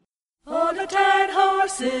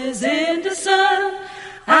horses in the sun.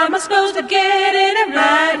 How am I supposed to get in and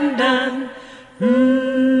ride and done?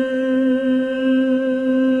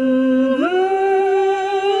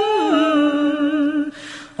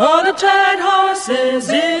 All the tired horses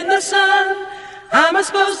in the sun. How am I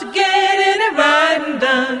supposed to get in and ride and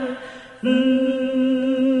done?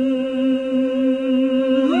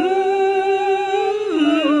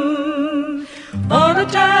 All the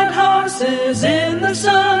tired horses in the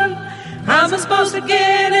sun. How am I supposed to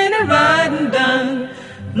get in and ride and done?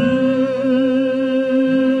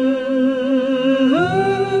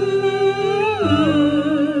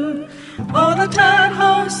 All the tired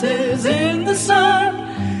horses in the sun.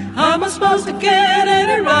 How am I supposed to get in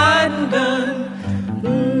and ride and done?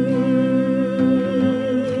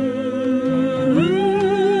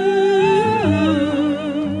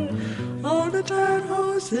 All the tired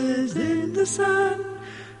horses in the sun.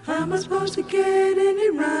 How am I supposed to get in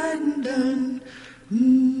and ride and done?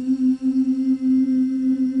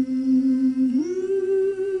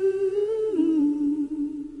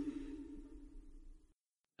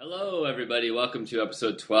 Hello, everybody. Welcome to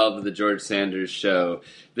episode 12 of the George Sanders Show.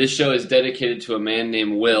 This show is dedicated to a man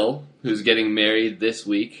named Will, who's getting married this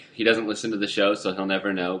week. He doesn't listen to the show, so he'll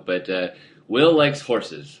never know, but Will likes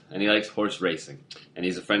horses, and he likes horse racing, and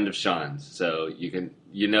he's a friend of Sean's, so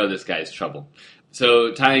you know this guy's trouble.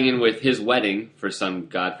 So tying in with his wedding, for some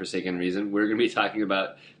godforsaken reason, we're going to be talking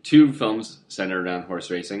about two films centered around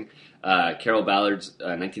horse racing. Carroll Ballard's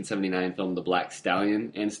 1979 film, The Black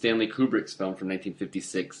Stallion, and Stanley Kubrick's film from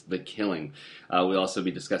 1956, The Killing. We'll also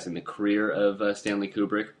be discussing the career of Stanley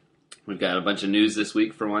Kubrick. We've got a bunch of news this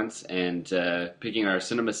week for once, and picking our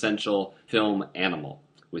Cinema Essential film, Animal.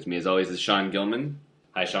 With me, as always, is Sean Gilman.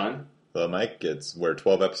 Hi, Sean. Hello, Mike. We're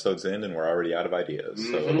 12 episodes in, and we're already out of ideas.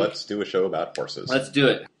 So let's do a show about horses. Let's do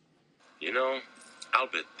it. You know, I'll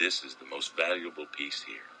bet this is the most valuable piece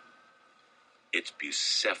here. It's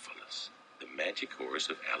Bucephalus, the magic horse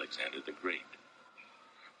of Alexander the Great.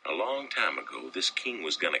 A long time ago, this king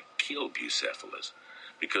was going to kill Bucephalus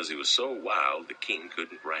because he was so wild the king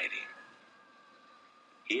couldn't ride him.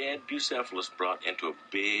 He had Bucephalus brought into a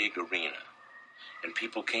big arena, and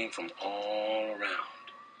people came from all around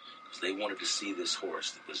because they wanted to see this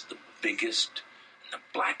horse that was the biggest, and the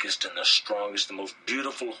blackest, and the strongest, the most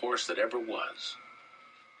beautiful horse that ever was.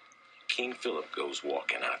 King Philip goes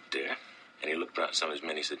walking out there, and he looked around at some of his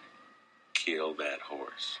men. He said, "Kill that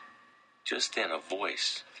horse." Just then a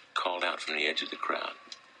voice called out from the edge of the crowd.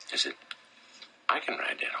 He said, "I can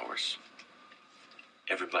ride that horse."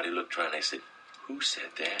 Everybody looked around and they said, "Who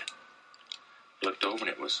said that?" Looked over and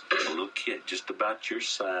it was a little kid just about your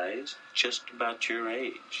size, just about your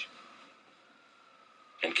age.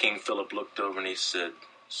 And King Philip looked over and he said,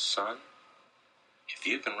 "Son, if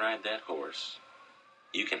you can ride that horse,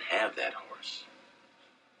 you can have that horse."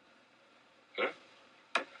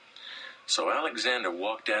 So Alexander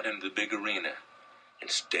walked out into the big arena,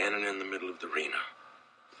 and standing in the middle of the arena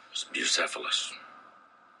was Bucephalus.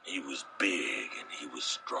 He was big, and he was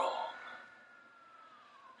strong,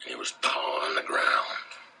 and he was pawing the ground,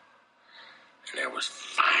 and there was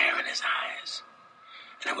fire in his eyes,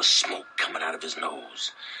 and there was smoke coming out of his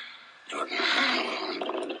nose. And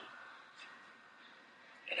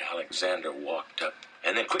Alexander walked up,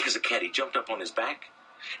 and then quick as a cat, he jumped up on his back,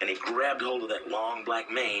 and he grabbed hold of that long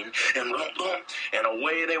black mane, and and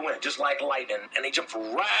away they went, just like lightning. And he jumped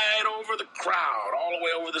right over the crowd, all the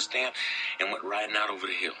way over the stand, and went riding out over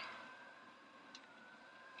the hill.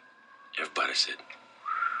 Everybody said,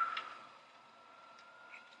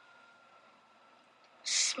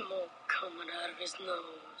 "Smoke coming out of his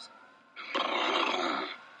nose.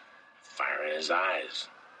 Fire in his eyes."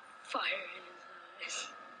 Fire in his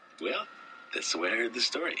eyes. Well, that's the way I heard the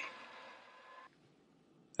story.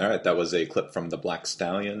 All right, that was a clip from The Black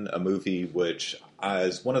Stallion, a movie which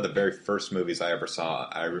is one of the very first movies I ever saw.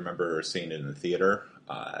 I remember seeing it in the theater.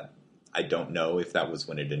 I don't know if that was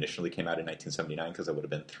when it initially came out in 1979, because I would have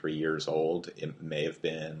been 3 years old. It may have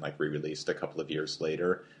been re-released a couple of years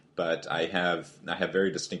later. But I have very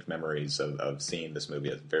distinct memories of seeing this movie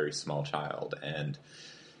as a very small child. And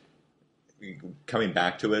coming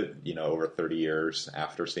back to it, over 30 years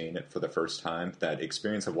after seeing it for the first time, that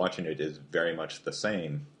experience of watching it is very much the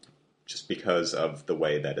same, just because of the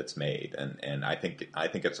way that it's made. And I think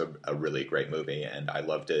it's a really great movie, and I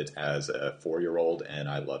loved it as a 4-year-old, and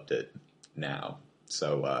I loved it now.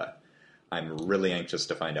 So I'm really anxious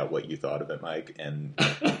to find out what you thought of it, Mike. And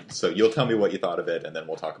so you'll tell me what you thought of it, and then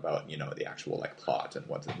we'll talk about, the actual plot and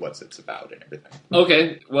what's it's about and everything.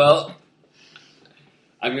 Okay, well,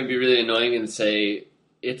 I'm going to be really annoying and say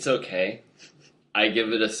it's okay. I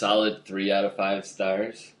give it a solid 3 out of 5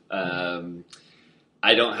 stars.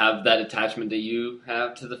 I don't have that attachment that you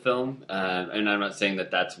have to the film, and I'm not saying that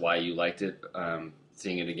that's why you liked it.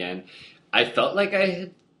 Seeing it again, I felt like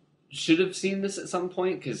should have seen this at some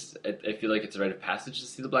point because I feel like it's a rite of passage to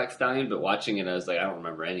see the Black Stallion. But watching it, I was like, I don't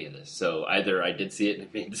remember any of this. So either I did see it and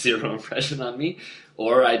it made zero impression on me,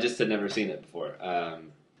 or I just had never seen it before.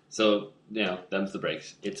 So them's the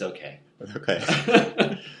breaks. It's okay.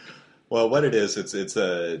 Okay. Well, what it is, it's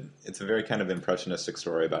a very kind of impressionistic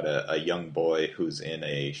story about a young boy who's in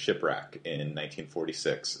a shipwreck in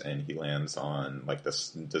 1946, and he lands on like this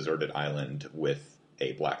deserted island with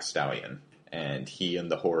a black stallion, and he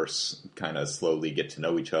and the horse kind of slowly get to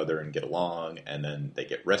know each other and get along, and then they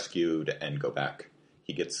get rescued and go back.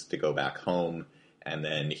 He gets to go back home, and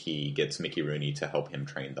then he gets Mickey Rooney to help him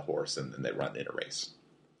train the horse, and then they run in a race.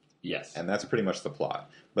 Yes, and that's pretty much the plot.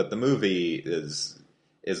 But the movie is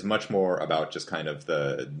much more about just kind of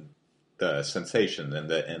the sensation and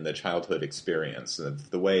the childhood experience.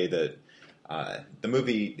 The way that the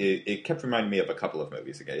movie it kept reminding me of a couple of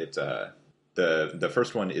movies. It's the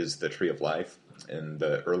first one is The Tree of Life, and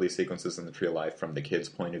the early sequences in The Tree of Life from the kid's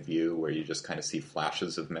point of view, where you just kind of see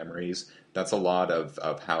flashes of memories. That's a lot of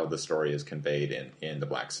how the story is conveyed in The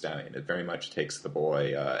Black Stallion. It very much takes the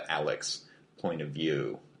boy Alex's point of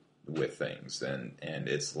view with things, and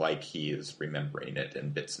it's like he is remembering it in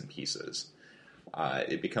bits and pieces.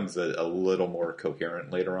 It becomes a little more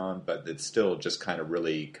coherent later on, but it's still just kind of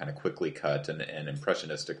really kind of quickly cut and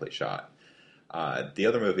impressionistically shot. The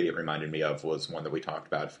other movie it reminded me of was one that we talked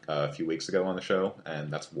about a few weeks ago on the show,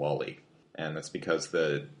 and that's WALL-E. And that's because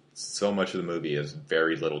so much of the movie is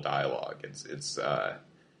very little dialogue.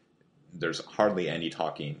 There's hardly any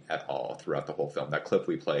talking at all throughout the whole film. That clip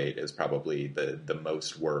we played is probably the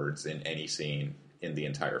most words in any scene in the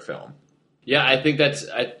entire film. Yeah, I think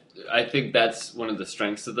that's one of the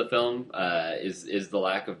strengths of the film is the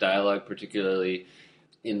lack of dialogue, particularly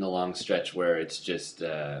in the long stretch where it's just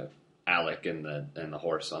Alec and the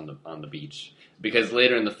horse on the beach. Because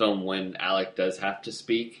later in the film, when Alec does have to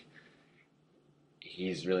speak,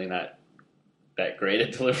 he's really not that great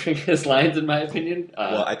at delivering his lines, in my opinion.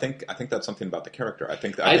 Well, I think that's something about the character. I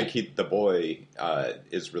think the boy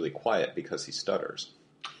is really quiet because he stutters.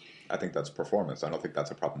 I think that's performance. I don't think that's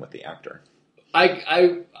a problem with the actor.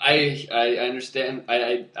 I understand.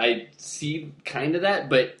 I see kind of that,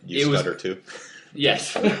 but you stutter too.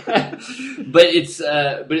 Yes, but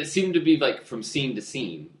it seemed to be like from scene to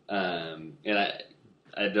scene, and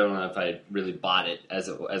I don't know if I really bought it as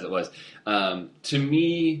it was. To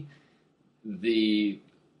me, the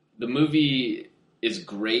movie is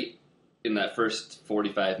great in that first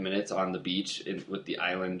 45 minutes on the beach with the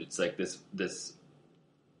island. It's like this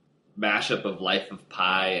mashup of Life of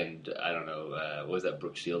Pi and I don't know what was that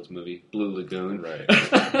Brooke Shields movie, Blue Lagoon. Right.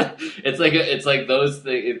 it's like those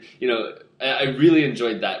things. I really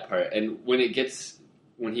enjoyed that part. And when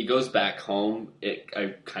he goes back home,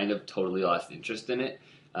 I kind of totally lost interest in it.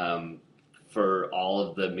 For all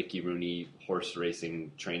of the Mickey Rooney horse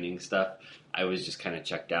racing training stuff, I was just kind of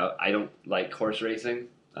checked out. I don't like horse racing.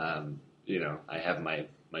 I have my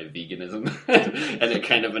veganism, and it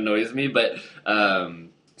kind of annoys me. But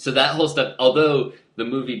so that whole stuff, although the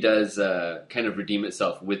movie does kind of redeem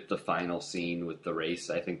itself with the final scene with the race,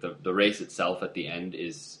 I think the race itself at the end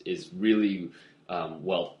is really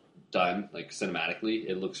well done, like cinematically.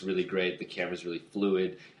 It looks really great. The camera's really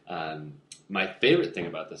fluid. My favorite thing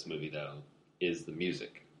about this movie, though, is the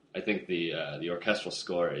music. I think the orchestral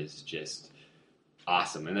score is just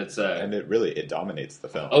awesome, and it dominates the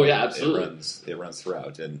film. Oh yeah, absolutely. It runs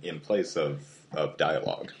throughout in place of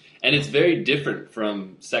dialogue, and it's very different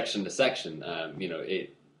from section to section.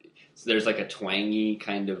 There's like a twangy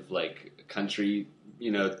kind of like country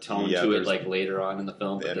tone to it, like later on in the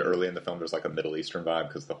film. And early in the film, there's like a Middle Eastern vibe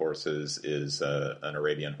because the horse is an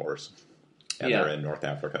Arabian horse, and they're in North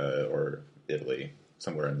Africa or Italy,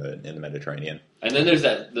 somewhere in the Mediterranean. And then there's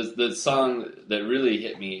the song that really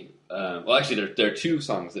hit me. Well, actually, there are two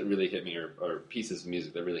songs that really hit me, or pieces of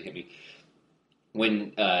music that really hit me.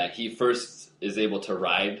 When he first is able to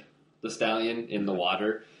ride the stallion in the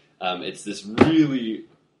water, it's this really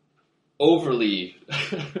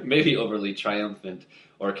maybe overly triumphant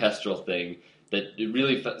orchestral thing that it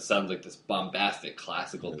really sounds like this bombastic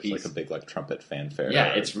classical piece. It's like a big like trumpet fanfare. Yeah,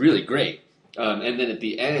 it's really great. And then at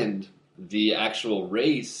the end, the actual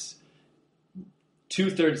race,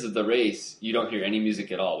 2/3 of the race, you don't hear any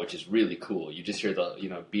music at all, which is really cool. You just hear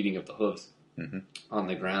the beating of the hooves on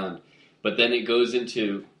the ground. But then it goes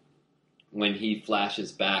into when he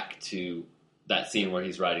flashes back to that scene where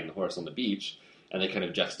he's riding the horse on the beach, and they kind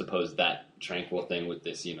of juxtapose that tranquil thing with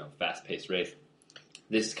this fast-paced race.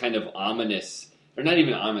 This kind of ominous or not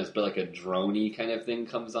even ominous, but like a droney kind of thing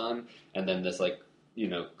comes on, and then this like,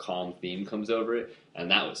 calm theme comes over it,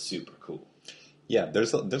 and that was super cool. Yeah,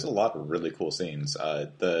 there's a lot of really cool scenes.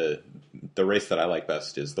 The race that I like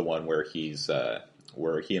best is the one where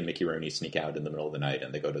where he and Mickey Rooney sneak out in the middle of the night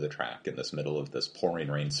and they go to the track in this middle of this pouring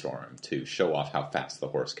rainstorm to show off how fast the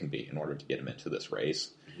horse can be in order to get him into this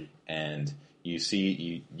race. Mm-hmm. And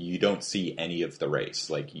you don't see any of the race.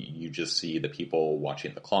 Like you just see the people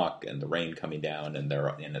watching the clock and the rain coming down, and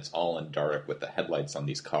it's all in dark with the headlights on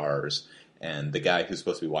these cars. And the guy who's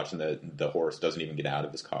supposed to be watching the horse doesn't even get out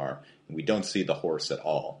of his car. And we don't see the horse at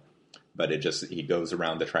all. But he goes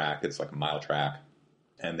around the track. It's like a mile track.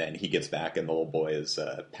 And then he gets back and the little boy is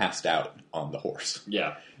passed out on the horse.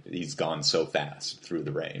 Yeah. He's gone so fast through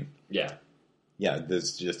the rain. Yeah. Yeah,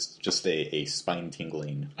 there's just a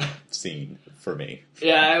spine-tingling scene for me.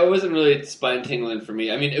 Yeah, it wasn't really spine-tingling for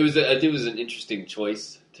me. I mean, I think it was an interesting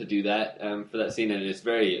choice to do that for that scene, and it's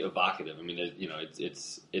very evocative. I mean,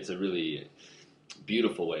 it's a really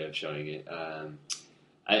beautiful way of showing it.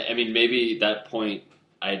 I mean, maybe at that point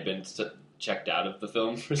I had been checked out of the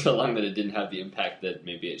film for so long that it didn't have the impact that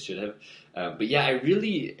maybe it should have. But yeah,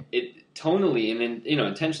 tonally and then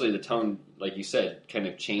intentionally, the tone, like you said, kind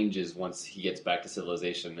of changes once he gets back to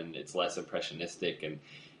civilization, and it's less impressionistic, and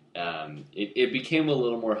it became a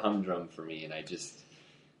little more humdrum for me, and I just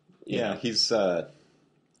he's in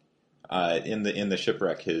the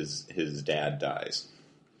shipwreck, his dad dies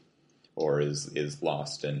or is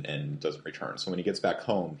lost and doesn't return. So when he gets back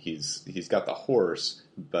home, he's got the horse,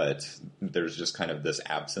 but there's just kind of this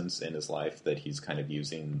absence in his life that he's kind of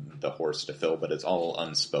using the horse to fill, but it's all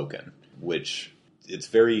unspoken, which it's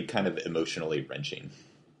very kind of emotionally wrenching,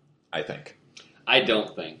 I think. I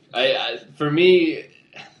don't think. For me,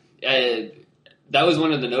 that was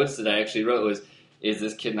one of the notes that I actually wrote was, is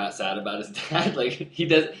this kid not sad about his dad? Like, he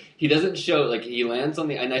doesn't show, like, he lands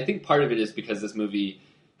on and I think part of it is because this movie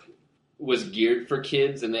was geared for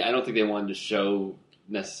kids, and I don't think they wanted to show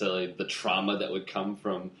necessarily the trauma that would come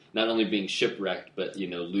from not only being shipwrecked, but,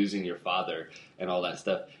 losing your father and all that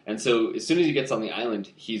stuff. And so as soon as he gets on the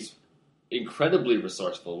island, he's incredibly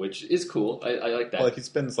resourceful, which is cool. I like that. Well, he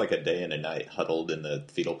spends like a day and a night huddled in the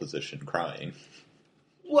fetal position crying.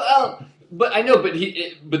 Well, but I know, but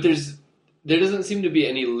there doesn't seem to be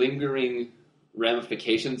any lingering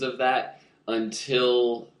ramifications of that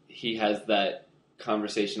until he has that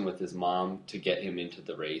conversation with his mom to get him into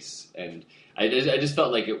the race. And I just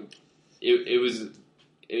felt like it was,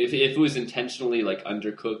 if it was intentionally like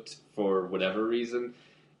undercooked for whatever reason,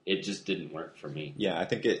 it just didn't work for me. Yeah, I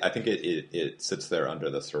think it sits there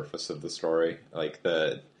under the surface of the story. Like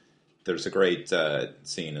there's a great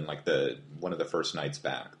scene in like one of the first nights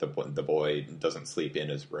back. The boy doesn't sleep in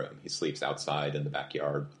his room. He sleeps outside in the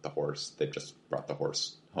backyard with the horse. They've just brought the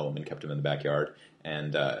horse home and kept him in the backyard.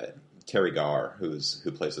 And Terry Garr, who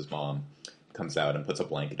plays his mom, comes out and puts a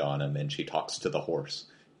blanket on him, and she talks to the horse.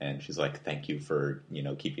 And she's like, "Thank you for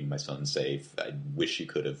keeping my son safe. I wish you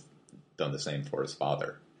could have done the same for his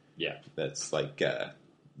father." Yeah, that's like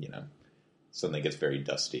suddenly gets very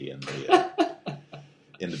dusty in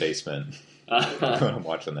the basement when I'm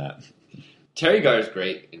watching that. Terry Garr is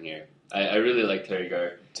great in here. I really like Terry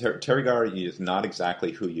Garr. Terry Garr is not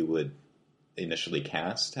exactly who you would initially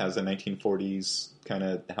cast as a 1940s kind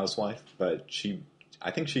of housewife, but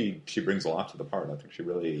I think she brings a lot to the part. I think she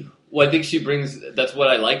really... Well, I think she brings... That's what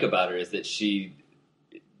I like about her, is that she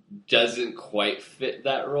doesn't quite fit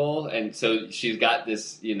that role, and so she's got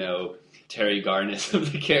this, Terry Garness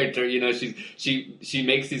of the character. She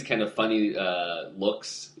makes these kind of funny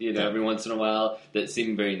looks, every once in a while that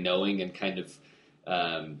seem very knowing and kind of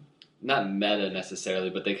not meta necessarily,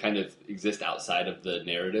 but they kind of exist outside of the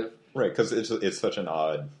narrative. Right, because it's such an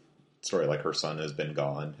odd story. Like, her son has been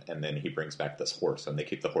gone, and then he brings back this horse, and they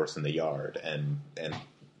keep the horse in the yard, and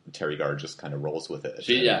Terry Garr just kind of rolls with it.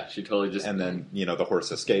 She totally just... And then, the horse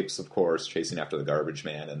escapes, of course, chasing after the garbage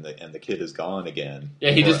man, and the kid is gone again.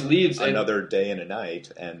 Yeah, he just leaves. Another day and a night,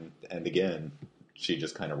 and again, she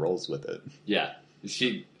just kind of rolls with it. Yeah.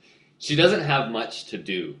 She doesn't have much to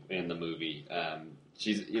do in the movie.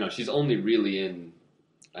 She's only really in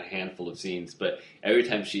a handful of scenes, but every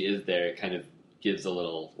time she is there, it kind of gives a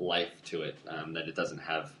little life to it that it doesn't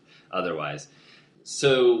have otherwise.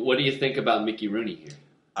 So what do you think about Mickey Rooney here?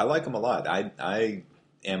 I like him a lot. I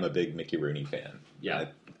am a big Mickey Rooney fan. Yeah.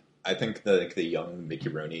 I think the young Mickey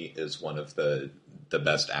Rooney is one of the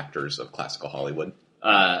best actors of classical Hollywood.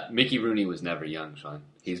 Mickey Rooney was never young, Sean.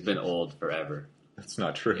 He's been old forever. That's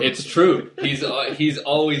not true. It's true. He's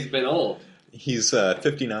always been old. He's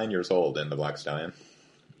 59 years old in The Black Stallion.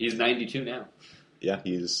 He's 92 now. Yeah,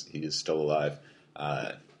 he's still alive,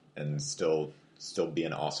 and still still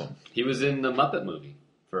being awesome. He was in the Muppet movie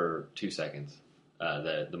for 2 seconds.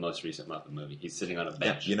 The most recent Muppet movie. He's sitting on a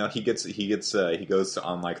bench. Yeah, he goes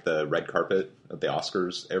on like the red carpet at the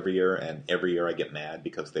Oscars every year, and every year I get mad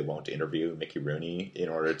because they won't interview Mickey Rooney in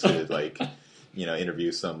order to like,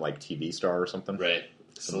 interview some like TV star or something. Right.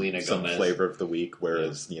 Selena some Gomez. flavor of the week,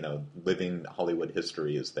 whereas living Hollywood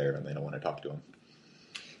history is there, and they don't want to talk to him.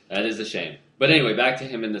 That is a shame. But anyway, back to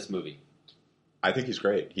him in this movie. I think he's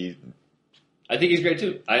great. I think he's great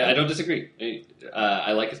too. I don't disagree.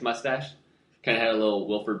 I like his mustache. Kind of had a little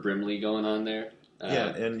Wilford Brimley going on there. Yeah,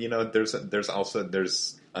 and there's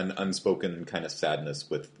an unspoken kind of sadness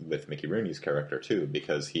with Mickey Rooney's character too,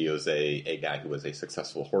 because he was a guy who was a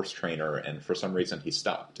successful horse trainer, and for some reason he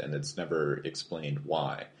stopped, and it's never explained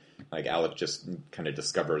why. Like Alec just kind of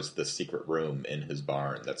discovers the secret room in his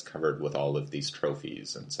barn that's covered with all of these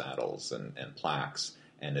trophies and saddles and plaques,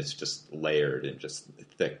 and it's just layered in just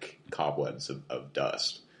thick cobwebs of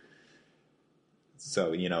dust.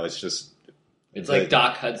 So it's just. It's like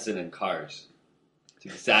Doc Hudson in Cars. It's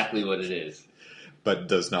exactly what it is. But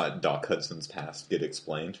does not Doc Hudson's past get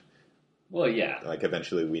explained? Well, yeah. Like,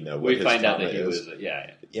 eventually we know what we his find out that trauma he is. was...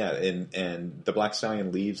 Yeah. Yeah, and the Black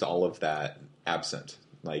Stallion leaves all of that absent.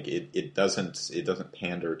 Like, it doesn't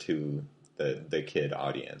pander to the kid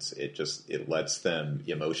audience. It lets them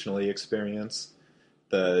emotionally experience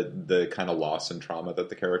the kind of loss and trauma that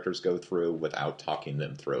the characters go through without talking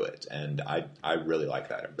them through it. And I really like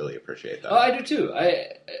that. I really appreciate that. Oh, I do too.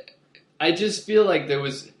 I just feel like there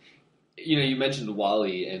was, you mentioned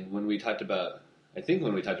Wall-E, and when we talked about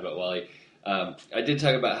Wall-E, I did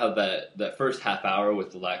talk about how that first half hour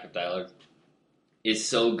with the lack of dialogue is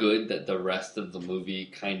so good that the rest of the movie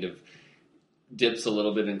kind of dips a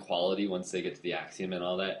little bit in quality once they get to the axiom and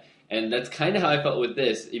all that. And that's kind of how I felt with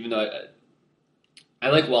this, even though I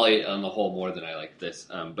like Wall-E on the whole more than I like this.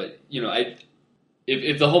 But,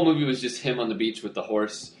 if the whole movie was just him on the beach with the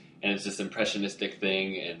horse and it's this impressionistic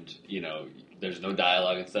thing and, there's no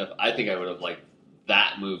dialogue and stuff, I think I would have liked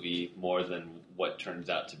that movie more than what turns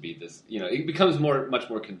out to be this. It becomes much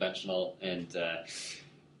more conventional and,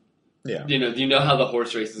 yeah. You know how the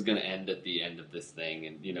horse race is going to end at the end of this thing,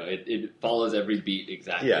 and it follows every beat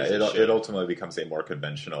exactly. Yeah, as it ultimately becomes a more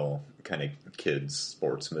conventional kind of kids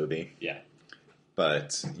sports movie. Yeah.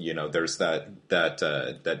 But there's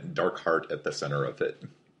that dark heart at the center of it.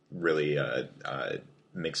 Really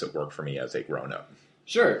makes it work for me as a grown up.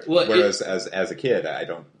 Sure. Well, whereas as a kid, I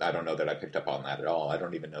don't know that I picked up on that at all. I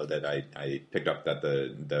don't even know that I picked up that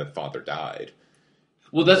the father died.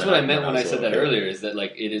 Well, that's what I meant when I said that earlier. Is that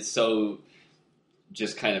like it is so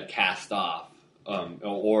just kind of cast off,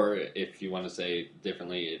 or if you want to say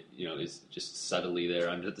differently, it is just subtly there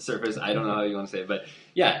under the surface. I don't know how you want to say it, but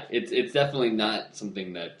yeah, it's definitely not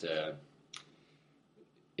something that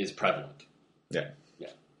is prevalent. Yeah. Yeah.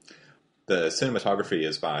 The cinematography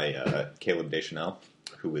is by Caleb Deschanel,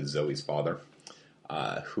 who is Zoe's father,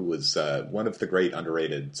 who was one of the great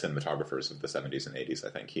underrated cinematographers of the 70s and 80s, I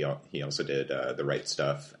think. He also did The Right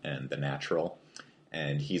Stuff and The Natural,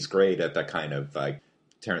 and he's great at that kind of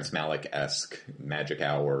Terrence Malick-esque magic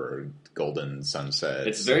hour, golden sunset.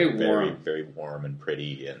 It's very warm. Very, very warm and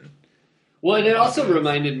pretty. And it also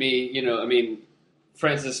reminded me,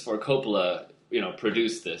 Francis Ford Coppola,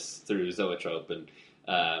 produced this through Zoetrope,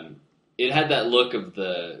 and it had that look of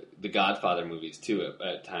the Godfather movies too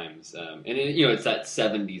at times, and it's that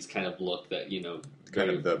 70s kind of look that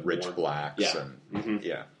kind of the rich warm. blacks. Yeah. And,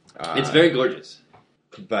 yeah. It's very gorgeous.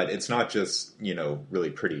 But it's not just, really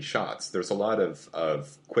pretty shots. There's a lot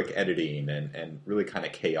of quick editing and really kind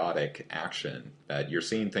of chaotic action that you're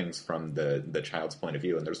seeing things from the child's point of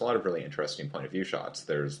view. And there's a lot of really interesting point of view shots.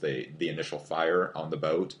 There's the initial fire on the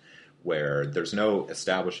boat where there's no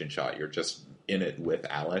establishing shot. You're just in it with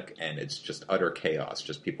Alec, and it's just utter chaos.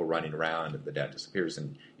 Just people running around, and the dad disappears,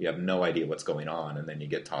 and you have no idea what's going on. And then you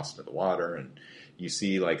get tossed into the water, and you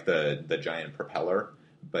see like the giant propeller,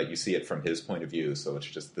 but you see it from his point of view, so it's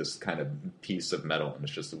just this kind of piece of metal, and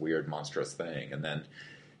it's just a weird, monstrous thing. And then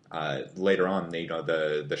later on,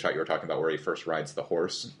 the shot you were talking about where he first rides the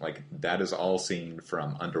horse, like that is all seen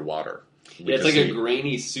from underwater. Yeah, it's like a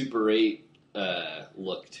grainy Super 8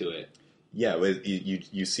 look to it. Yeah,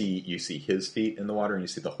 you see his feet in the water, and you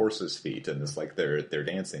see the horse's feet, and it's like they're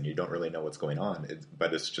dancing. You don't really know what's going on,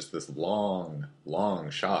 but it's just this long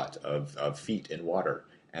shot of feet in water.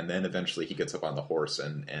 And then eventually he gets up on the horse,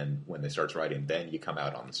 and when they starts riding, then you come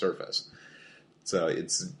out on the surface. So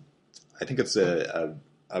I think it's a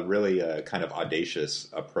really kind of audacious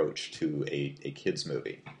approach to a kids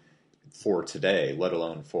movie for today, let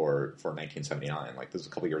alone for 1979. Like, this is a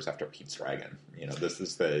couple years after Pete's Dragon. This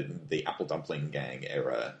is the Apple Dumpling Gang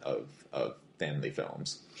era of Stanley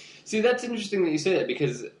films. See, that's interesting that you say that,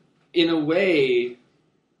 because in a way,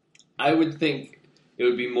 I would think it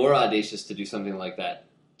would be more audacious to do something like that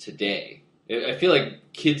today. I feel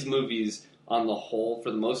like kids' movies, on the whole,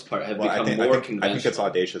 for the most part, have become more conventional. I think it's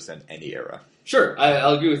audacious in any era. Sure,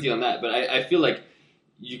 I'll agree with you on that, but I feel like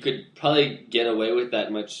you could probably get away with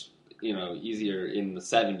that much, easier in the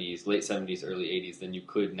 70s, late 70s, early 80s than you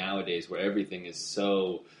could nowadays, where everything is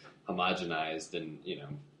so homogenized and,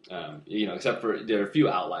 except for there are a few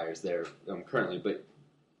outliers there currently, but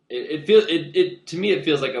to me it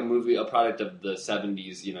feels like a product of the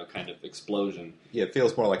 70s, kind of explosion. Yeah, it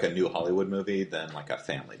feels more like a new Hollywood movie than like a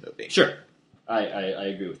family movie. Sure, I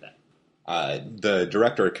agree with that. The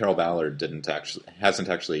director, Carroll Ballard, hasn't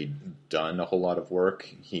actually done a whole lot of work.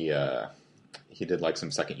 He did like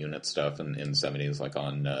some second unit stuff in the 70s, like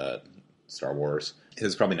on Star Wars.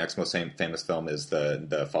 His probably next most famous film is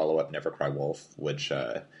the follow-up Never Cry Wolf, which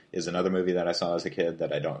is another movie that I saw as a kid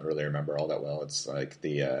that I don't really remember all that well. It's like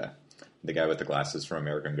the guy with the glasses from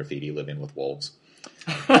American Graffiti living with wolves.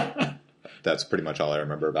 That's pretty much all I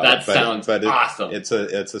remember about it. Sounds awesome. It's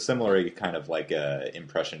a similar kind of like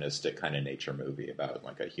impressionistic kind of nature movie about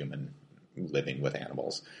like a human living with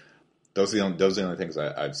animals. Those are the only things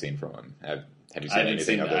I've seen from him. Have you seen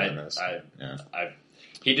anything other than this?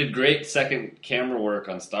 He did great second camera work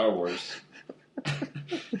on Star Wars.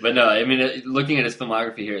 But no, I mean, looking at his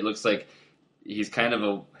filmography here, it looks like he's kind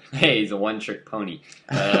of he's a one-trick pony.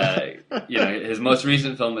 His most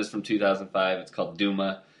recent film is from 2005. It's called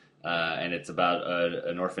Duma, and it's about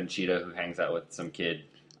an orphan cheetah who hangs out with some kid.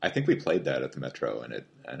 I think we played that at the Metro, and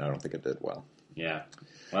I don't think it did well. Yeah,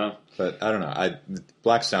 well, but I don't know.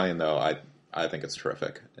 Black Stallion, though, I think it's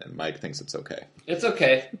terrific, and Mike thinks it's okay. It's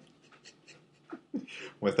okay.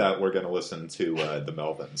 With that, we're going to listen to the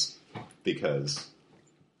Melvins, because,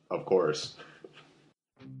 of course.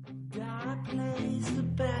 God plays the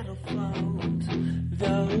battlefield,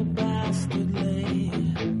 though bastardly.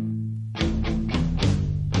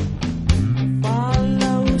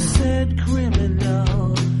 Follow said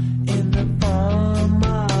criminal in the palm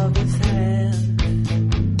of his hand.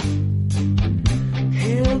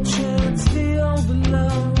 He'll chance the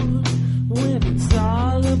overload when it's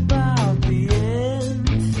all about the end.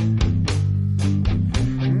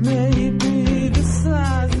 Maybe the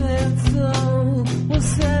size and soul will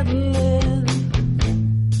settle in.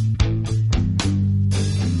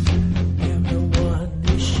 Everyone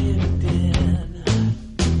is shifting,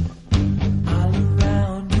 all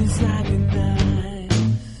around is agonized.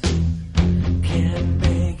 Can't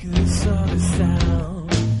make this sort of sound.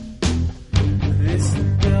 This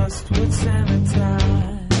dust would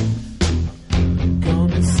sanitize.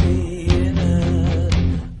 Gonna see it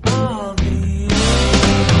all the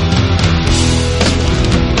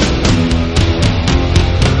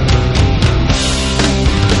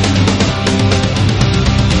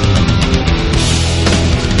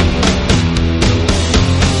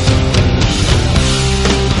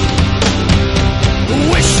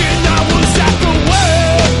wishing I was at the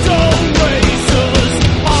world oasis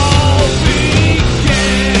all began.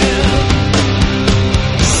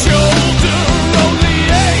 Shoulder on the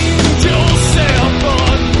angel seven,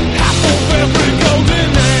 half of every golden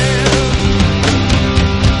hand.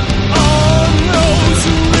 On those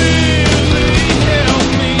who really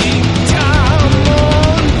helped me, time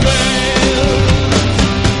on band.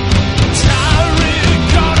 Tired,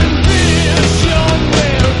 caught in vision,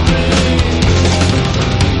 wearing.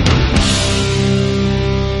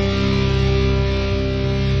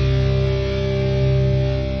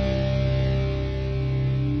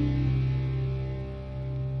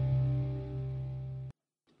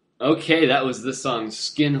 Okay, that was the song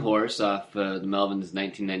Skin Horse off the Melvins'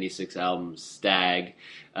 1996 album Stag.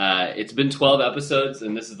 It's been 12 episodes,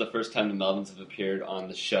 and this is the first time the Melvins have appeared on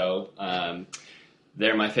the show.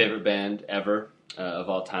 They're my favorite band ever of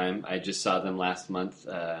all time. I just saw them last month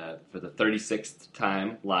for the 36th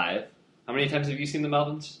time live. How many times have you seen the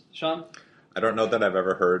Melvins, Sean? I don't know that I've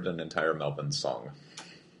ever heard an entire Melvin song.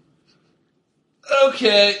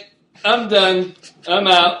 Okay, I'm done. I'm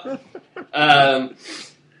out.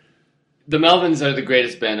 The Melvins are the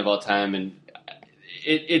greatest band of all time, and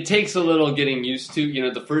it takes a little getting used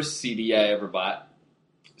to. The first CD I ever bought,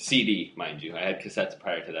 CD, mind you, I had cassettes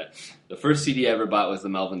prior to that. The first CD I ever bought was the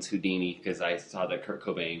Melvins' Houdini, because I saw that Kurt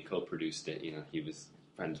Cobain co-produced it. He was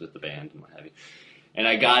friends with the band and what have you. And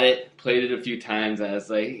I got it, played it a few times, and I was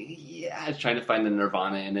like, I was trying to find the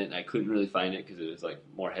Nirvana in it, and I couldn't really find it because it was like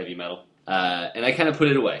more heavy metal. And I kind of put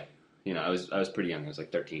it away. I was pretty young. I was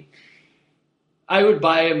like 13. I would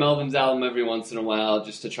buy a Melvins album every once in a while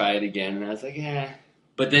just to try it again, and I was like,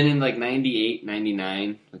 But then in like 98,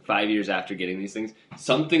 99, like 5 years after getting these things,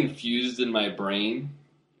 something fused in my brain.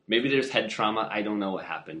 Maybe there's head trauma. I don't know what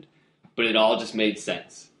happened. But it all just made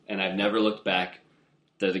sense. And I've never looked back.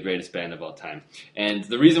 They're the greatest band of all time. And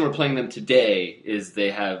the reason we're playing them today is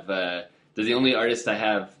they're the only artist I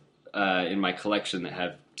have in my collection that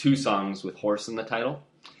have 2 songs with horse in the title.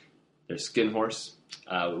 They're Skin Horse,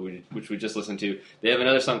 which we just listened to. They have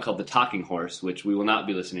another song called The Talking Horse, which we will not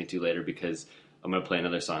be listening to later because I'm going to play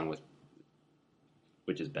another song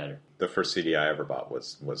which is better. The first CD I ever bought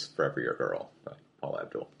was Forever Your Girl by Paul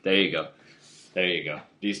Abdul. There you go.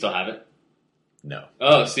 Do you still have it? No.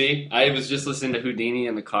 Oh, see? I was just listening to Houdini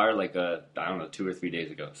in the car 2 or 3 days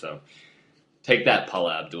ago. So take that, Paul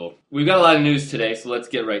Abdul. We've got a lot of news today, so let's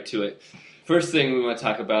get right to it. First thing we want to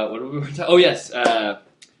talk about, what do we want to talk? Oh, yes.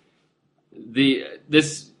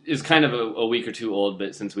 This is kind of a week or two old,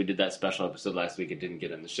 but since we did that special episode last week, it didn't get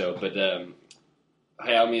in the show. But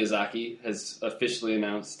Hayao Miyazaki has officially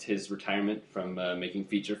announced his retirement from making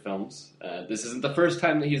feature films. This isn't the first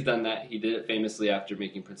time that he's done that. He did it famously after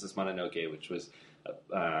making Princess Mononoke, which was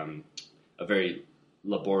a very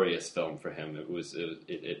laborious film for him.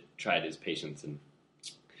 It tried his patience, and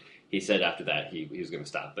he said after that he was going to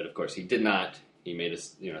stop. But of course, he did not. He made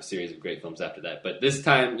a series of great films after that. But this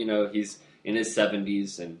time, he's in his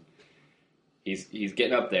 70s and he's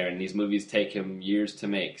getting up there, and these movies take him years to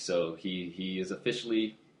make. So he is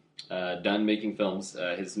officially done making films.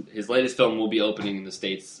 His latest film will be opening in the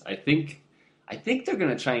States. I think they're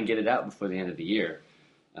going to try and get it out before the end of the year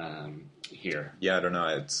here. Yeah, I don't know.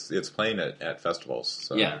 It's playing at festivals.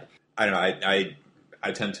 So. Yeah, I don't know.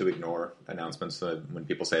 I tend to ignore announcements when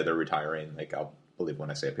people say they're retiring. Like, I'll believe when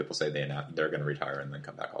I say it. People say they're going to retire and then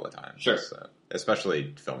come back all the time. Sure. So,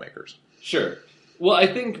 especially filmmakers. Sure. Well, I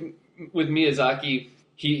think with Miyazaki,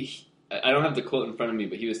 I don't have the quote in front of me,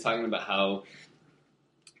 but he was talking about how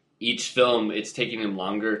each film, it's taking him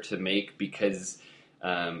longer to make because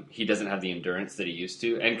he doesn't have the endurance that he used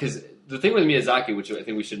to. And because the thing with Miyazaki, which I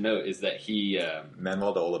think we should note, is that he...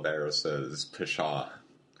 Manuel de Oliveira says, Pshaw.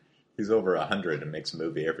 He's over 100 and makes a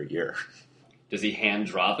movie every year. Does he hand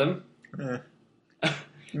draw them?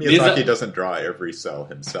 Miyazaki doesn't draw every cell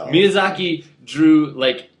himself. Miyazaki drew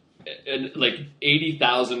like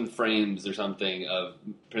 80,000 frames or something of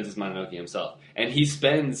Princess Mononoke himself. And he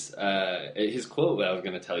spends, his quote that I was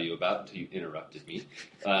going to tell you about until you interrupted me,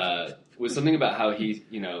 was something about how he,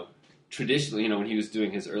 traditionally, when he was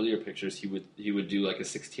doing his earlier pictures, he would do like a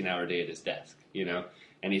 16-hour day at his desk,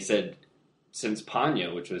 And he said since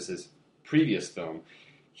Ponyo, which was his previous film,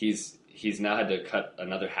 he's now had to cut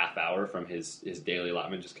another half hour from his daily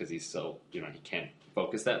allotment just because he's so, he can't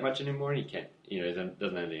focus that much anymore, and he can't,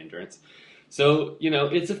 doesn't have the endurance. So,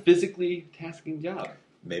 it's a physically tasking job.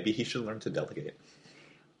 Maybe he should learn to delegate.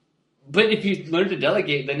 But if you learn to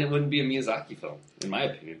delegate, then it wouldn't be a Miyazaki film, in my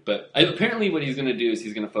opinion. But apparently what he's going to do is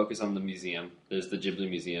he's going to focus on the museum. There's the Ghibli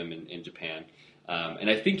Museum in Japan. And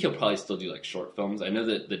I think he'll probably still do, like, short films. I know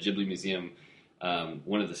that the Ghibli Museum,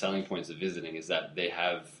 one of the selling points of visiting is that they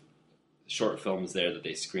have short films there that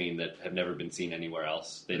they screen that have never been seen anywhere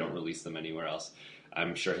else. They don't release them anywhere else.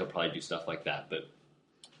 I'm sure he'll probably do stuff like that. But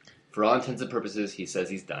for all intents and purposes, he says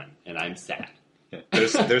he's done, and I'm sad. Yeah.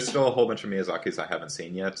 There's still a whole bunch of Miyazakis I haven't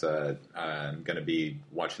seen yet. I'm going to be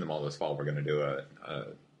watching them all this fall. We're going to do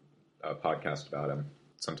a podcast about them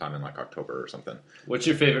sometime in like October or something. What's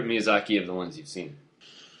your favorite Miyazaki of the ones you've seen?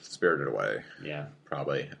 Spirited Away. Yeah.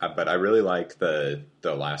 Probably. But I really like the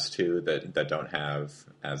last two that don't have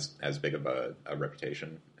as big of a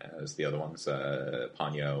reputation as the other ones.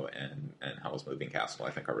 Ponyo and Howl's Moving Castle,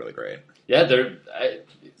 I think, are really great. Yeah,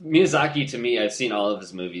 Miyazaki, to me, I've seen all of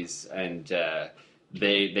his movies, and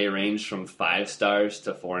they range from 5 stars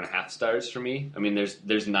to 4.5 stars for me. I mean,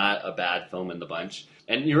 there's not a bad film in the bunch.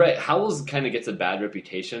 And you're right, Howl's kind of gets a bad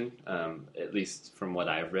reputation, at least from what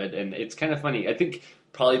I've read. And it's kind of funny. I think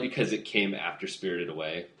probably because it came after Spirited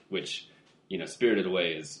Away, which, Spirited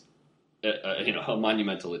Away is a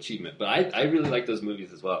monumental achievement. But I really like those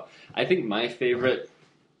movies as well. I think my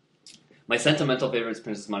sentimental favorite is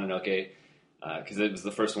Princess Mononoke, because it was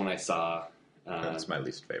the first one I saw. That's my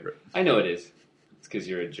least favorite. I know it is. It's because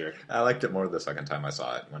you're a jerk. I liked it more the second time I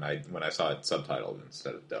saw it, when I saw it subtitled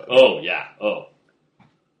instead of dubbed. Oh, yeah. Oh.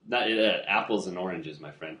 Not apples and oranges,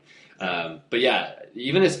 my friend. But yeah,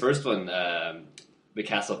 even his first one, The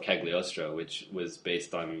Castle of Cagliostro, which was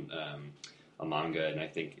based on a manga, and I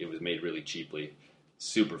think it was made really cheaply.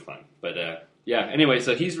 Super fun. But yeah, anyway,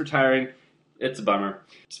 so he's retiring. It's a bummer.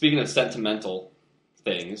 Speaking of sentimental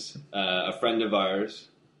things, a friend of ours,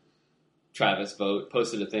 Travis Vogt,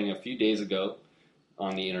 posted a thing a few days ago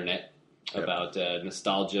on the internet about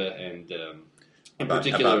nostalgia and In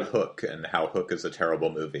particular, about Hook and how Hook is a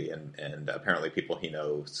terrible movie, and apparently people he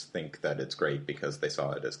knows think that it's great because they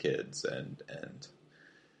saw it as kids, and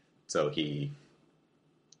so he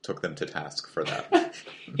took them to task for that.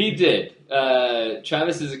 He did.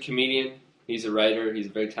 Travis is a comedian. He's a writer. He's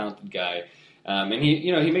a very talented guy, and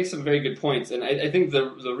he makes some very good points. And I think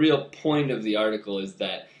the real point of the article is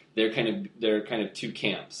that they're kind of two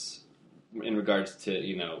camps in regards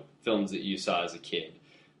to films that you saw as a kid.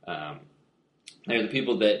 They're the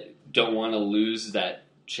people that don't want to lose that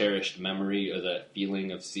cherished memory or that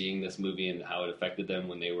feeling of seeing this movie and how it affected them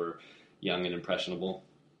when they were young and impressionable.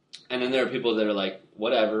 And then there are people that are like,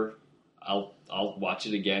 whatever, I'll watch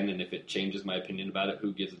it again, and if it changes my opinion about it,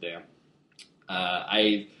 who gives a damn?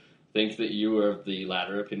 I think that you are of the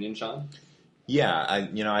latter opinion, Sean. Yeah,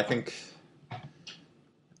 I think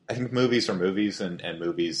movies are movies, and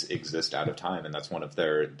movies exist out of time, and that's one of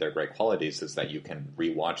their great qualities, is that you can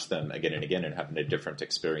rewatch them again and again and have a different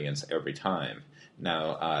experience every time.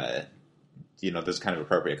 Now, this is kind of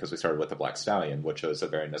appropriate because we started with The Black Stallion, which was a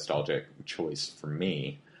very nostalgic choice for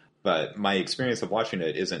me, but my experience of watching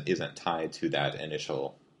it isn't tied to that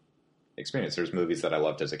initial experience. There's movies that I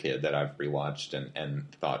loved as a kid that I've rewatched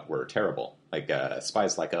and thought were terrible. Like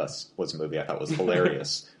Spies Like Us was a movie I thought was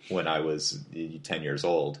hilarious when I was 10 years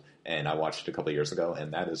old, and I watched it a couple of years ago,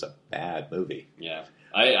 and that is a bad movie. Yeah.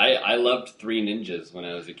 I loved Three Ninjas when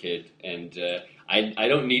I was a kid, and I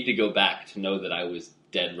don't need to go back to know that I was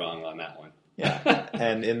dead wrong on that one. Yeah,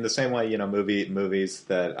 and in the same way, movies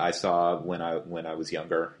that I saw when I was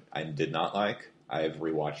younger, I did not like, I've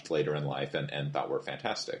rewatched later in life and thought were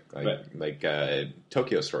fantastic. Like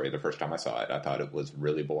Tokyo Story, the first time I saw it, I thought it was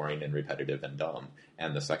really boring and repetitive and dumb.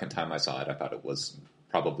 And the second time I saw it, I thought it was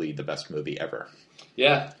probably the best movie ever.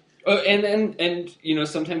 Yeah. Oh, and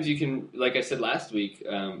sometimes you can, like I said last week,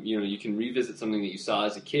 you can revisit something that you saw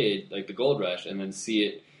as a kid, like The Gold Rush, and then see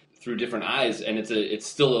it through different eyes, and it's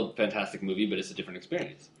still a fantastic movie, but it's a different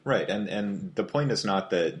experience. Right, and the point is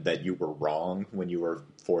not that you were wrong when you were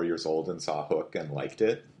 4 years old and saw Hook and liked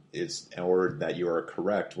it, or that you are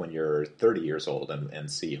correct when you're 30 years old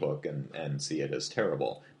and see Hook and see it as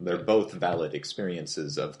terrible. They're both valid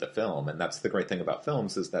experiences of the film, and that's the great thing about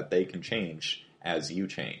films, is that they can change as you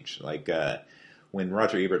change. Like, when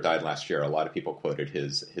Roger Ebert died last year, a lot of people quoted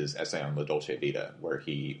his essay on La Dolce Vita, where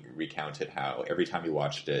he recounted how every time he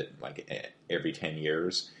watched it, like every 10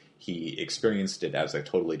 years, he experienced it as a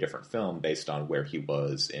totally different film based on where he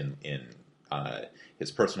was in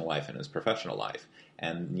his personal life and his professional life.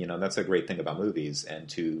 And, that's a great thing about movies, and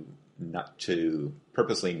to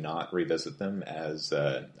purposely not revisit them, as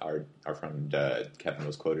our friend Kevin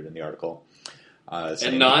was quoted in the article.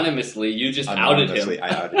 Anonymously, you just outed him. I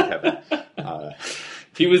outed Kevin.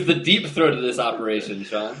 He was the deep throat of this operation,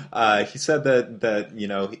 Sean. He said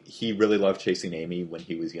that he really loved Chasing Amy when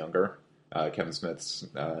he was younger, Kevin Smith's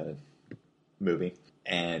movie,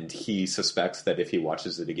 and he suspects that if he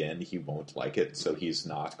watches it again, he won't like it, so he's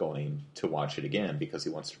not going to watch it again because he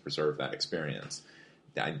wants to preserve that experience.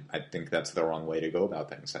 I think that's the wrong way to go about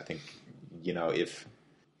things. I think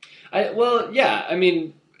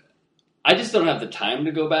I just don't have the time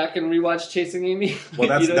to go back and rewatch Chasing Amy. Well,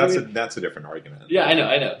 that's a different argument. Yeah, I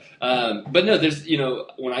know. But no, there's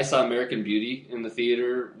when I saw American Beauty in the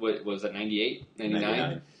theater, what was that, 98,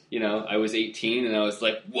 99? I was 18 and I was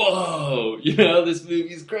like, whoa, this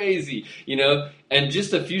movie's crazy, And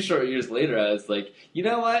just a few short years later, I was like, you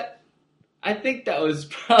know what? I think that was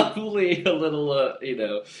probably a little,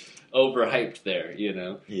 overhyped there,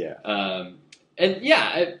 Yeah. And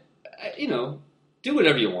yeah, do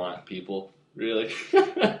whatever you want, people. Really.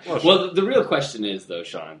 Well, the real question is, though,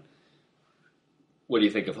 Sean, what do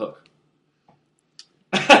you think of Hook?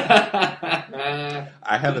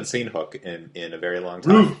 I haven't seen Hook in a very long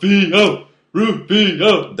time.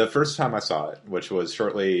 Rufio! The first time I saw it, which was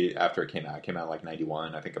shortly after it came out like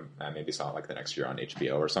 91. I think I maybe saw it like the next year on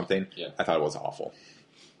HBO or something. Yeah. I thought it was awful.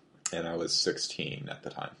 And I was 16 at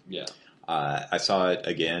the time. Yeah. I saw it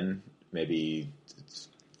again maybe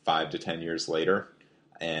 5 to 10 years later,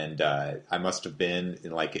 and I must have been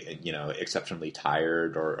exceptionally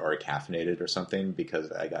tired or caffeinated or something,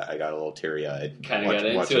 because I got a little teary eyed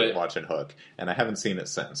watching Hook, and I haven't seen it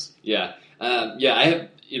since. Yeah, I have.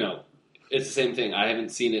 It's the same thing. I haven't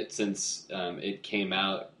seen it since it came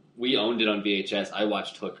out. We owned it on VHS. I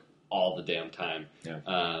watched Hook all the damn time. Yeah.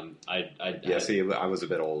 I was a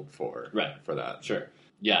bit old for that. Sure.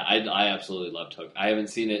 Yeah, I absolutely loved Hook. I haven't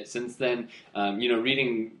seen it since then.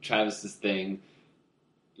 Reading Travis's thing,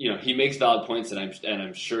 he makes valid points, and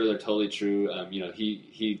I'm sure they're totally true.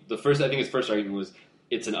 His first argument was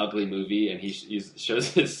it's an ugly movie, and he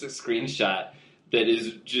shows this screenshot that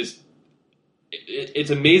is just it's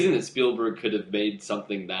amazing that Spielberg could have made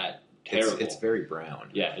something that terrible. It's very brown.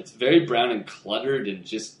 Yeah, it's very brown and cluttered, and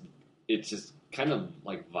it's just kind of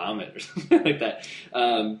like vomit or something like that.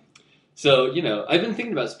 So, I've been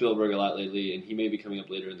thinking about Spielberg a lot lately, and he may be coming up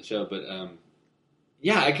later in the show, but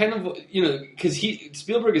yeah, I kind of, because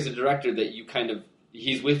Spielberg is a director that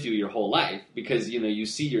he's with you your whole life, because, you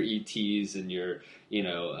see your E.T.s and your,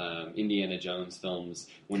 Indiana Jones films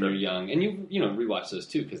when you're young, and you rewatch those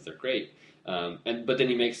too, because they're great. But then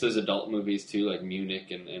he makes those adult movies too, like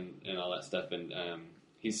Munich and all that stuff, and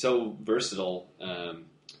he's so versatile.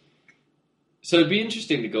 So it'd be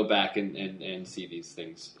interesting to go back and see these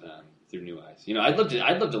things through new eyes. I'd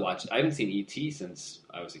love to watch. I haven't seen E.T. since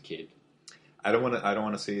I was a kid. I don't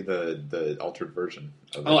want to see the altered version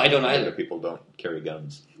of it. Oh, I don't either. People don't carry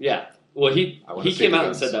guns. Yeah. Well, he came out and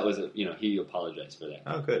guns. said that was he apologized for that.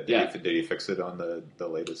 Oh, good. Did he fix it on the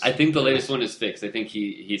latest? I think the latest one is fixed. I think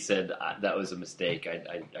he said that was a mistake.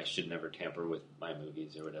 I should never tamper with my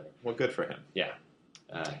movies or whatever. Well, good for him. Yeah.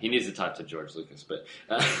 He needs to talk to George Lucas. But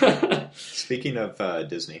speaking of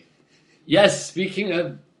Disney. Yes, speaking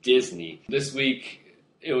of Disney. This week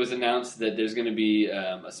it was announced that there's going to be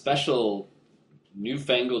a special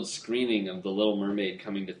newfangled screening of The Little Mermaid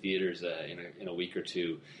coming to theaters in a week or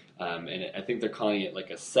two. And I think they're calling it like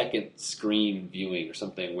a second screen viewing or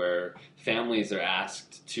something, where families are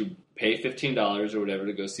asked to pay $15 or whatever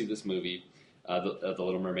to go see this movie, The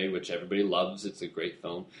Little Mermaid, which everybody loves. It's a great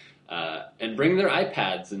film. And bring their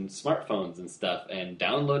iPads and smartphones and stuff and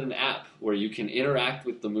download an app where you can interact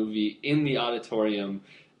with the movie in the auditorium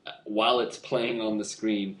while it's playing on the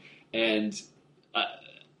screen. And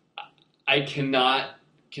I cannot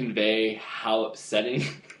convey how upsetting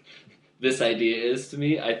this idea is to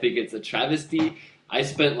me. I think it's a travesty. I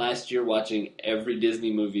spent last year watching every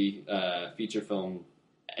Disney movie, feature film,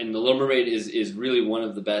 and The Little Mermaid is really one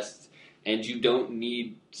of the best, and you don't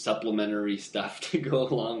need supplementary stuff to go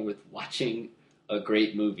along with watching a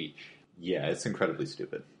great movie. Yeah, it's incredibly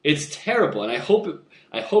stupid. It's terrible, and I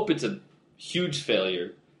hope it's a huge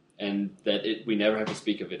failure, and that we never have to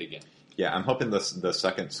speak of it again. Yeah, I'm hoping the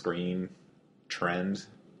second screen trend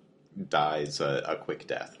dies a quick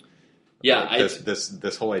death. Yeah,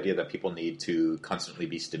 this whole idea that people need to constantly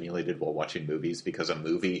be stimulated while watching movies, because a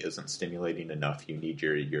movie isn't stimulating enough. You need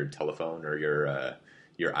your telephone or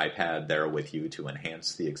your iPad there with you to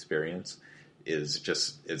enhance the experience.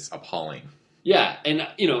 Is appalling. Yeah, and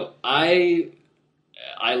I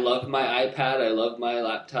love my iPad. I love my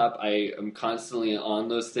laptop. I am constantly on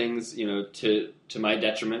those things, to my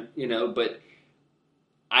detriment, but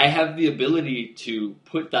I have the ability to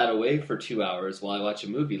put that away for 2 hours while I watch a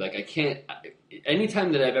movie. Like, I can't...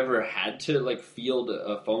 Anytime that I've ever had to, field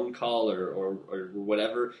a phone call or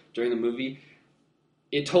whatever during the movie,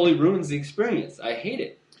 it totally ruins the experience. I hate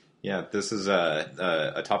it. Yeah, this is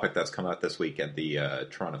a topic that's come out this week at the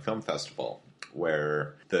Toronto Film Festival,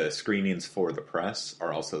 where the screenings for the press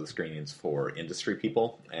are also the screenings for industry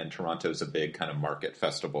people. And Toronto's a big kind of market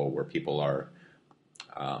festival where people are...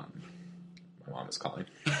 my mom is calling.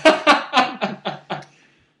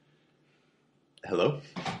 Hello?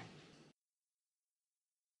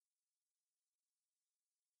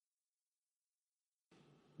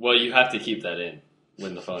 Well, you have to keep that in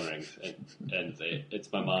when the phone rings and say, it's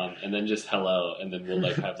my mom, and then just hello, and then we'll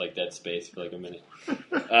have dead space for a minute.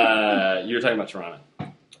 You were talking about Toronto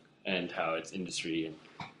and how it's industry and...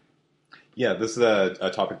 Yeah, this is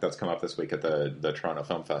a topic that's come up this week at the Toronto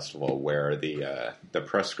Film Festival, where the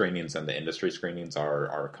press screenings and the industry screenings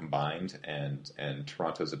are combined, and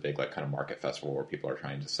Toronto's a big kind of market festival where people are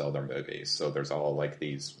trying to sell their movies. So there's all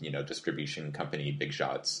these distribution company big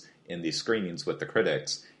shots in these screenings with the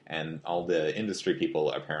critics, and all the industry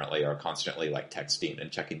people apparently are constantly texting and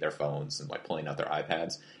checking their phones and pulling out their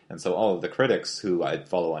iPads. And so all of the critics who I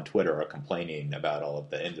follow on Twitter are complaining about all of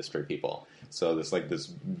the industry people. So there's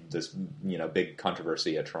this big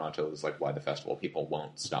controversy at Toronto is why the festival people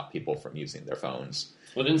won't stop people from using their phones.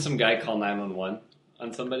 Well, didn't some guy call 911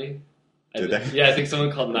 on somebody? Did they? Yeah, I think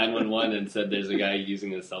someone called 911 and said there's a guy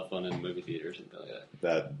using his cell phone in a movie theater or something like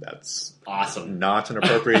that. That's awesome. Not an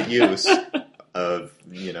appropriate use of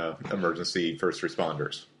emergency first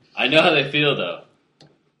responders. I know how they feel though.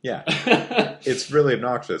 Yeah, it's really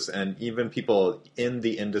obnoxious, and even people in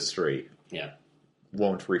the industry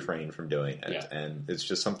won't refrain from doing it. And it's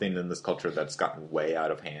just something in this culture that's gotten way out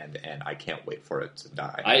of hand, and I can't wait for it to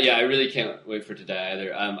die. I really can't wait for it to die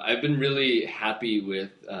either. I've been really happy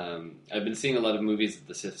with... I've been seeing a lot of movies at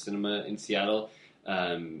the Cinema in Seattle,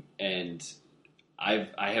 and I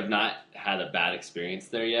have not had a bad experience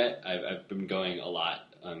there yet. I've been going a lot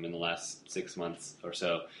in the last 6 months or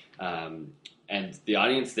so. and the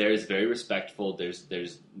audience there is very respectful.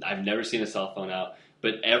 There's I've never seen a cell phone out,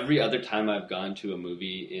 but every other time I've gone to a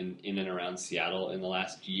movie in and around Seattle in the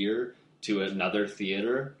last year to another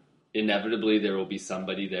theater, inevitably there will be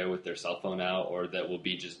somebody there with their cell phone out, or that will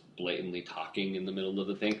be just blatantly talking in the middle of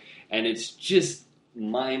the thing, and it's just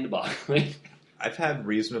mind-boggling. I've had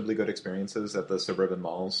reasonably good experiences at the suburban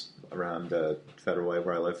malls around Federal Way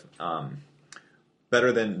where I live.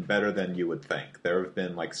 Better than you would think. There have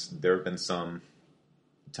been some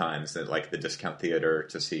times that like the discount theater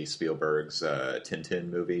to see Spielberg's Tintin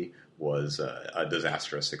movie was a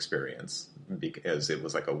disastrous experience because it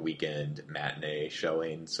was like a weekend matinee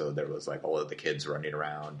showing, so there was like all of the kids running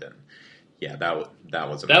around, and yeah, that was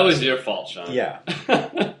that was your fault, Sean. Yeah,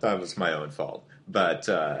 that was my own fault. But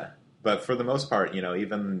for the most part,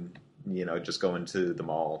 even just going to the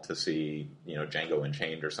mall to see Django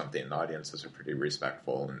Unchained or something, the audiences are pretty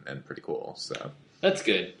respectful and pretty cool. So that's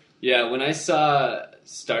good. Yeah, when I saw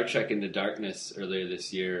Star Trek Into Darkness earlier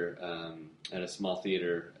this year at a small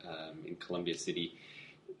theater in Columbia City,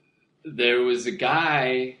 there was a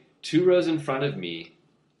guy 2 rows in front of me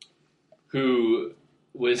who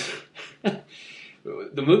was...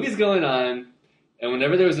 the movie's going on, and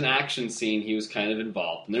whenever there was an action scene, he was kind of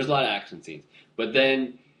involved. And there's a lot of action scenes. But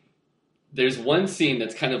then there's one scene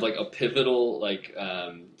that's kind of like a pivotal, like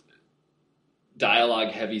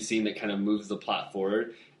dialogue-heavy scene that kind of moves the plot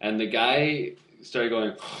forward. And the guy started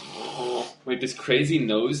going, like this crazy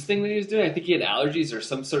nose thing that he was doing. I think he had allergies or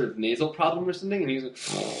some sort of nasal problem or something. And he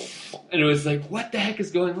was like, and it was like, what the heck is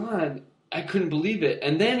going on? I couldn't believe it.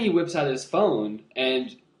 And then he whips out his phone,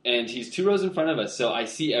 and he's 2 rows in front of us, so I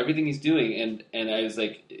see everything he's doing, and I was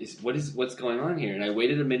like, what's going on here? And I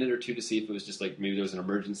waited a minute or two to see if it was just like maybe there was an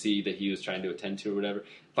emergency that he was trying to attend to or whatever.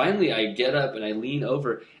 Finally, I get up and I lean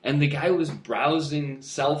over, and the guy was browsing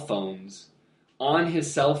cell phones on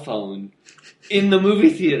his cell phone in the movie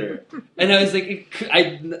theater. And I was like,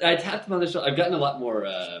 I tapped him on the shoulder. I've gotten a lot more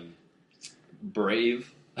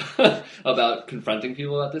brave about confronting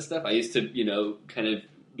people about this stuff. I used to, kind of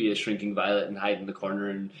be a shrinking violet and hide in the corner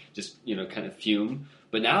and just, kind of fume.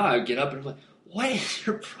 But now I get up and I'm like, what is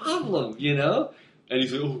your problem, And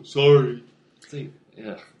he's like, oh, sorry. It's like,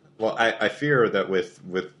 yeah. Well, I fear that with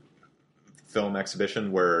film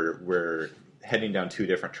exhibition, we're heading down 2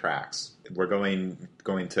 different tracks. We're going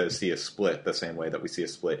to see a split the same way that we see a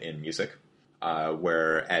split in music,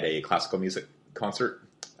 where at a classical music concert,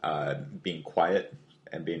 being quiet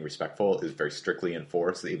and being respectful is very strictly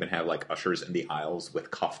enforced. They even have like ushers in the aisles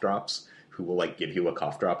with cough drops who will like give you a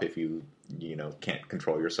cough drop if you can't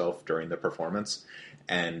control yourself during the performance.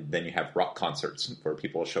 And then you have rock concerts where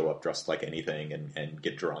people show up dressed like anything and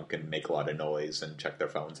get drunk and make a lot of noise and check their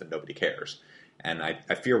phones and nobody cares. And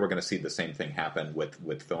I fear we're going to see the same thing happen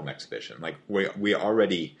with film exhibition. Like we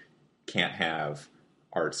already can't have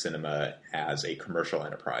art cinema as a commercial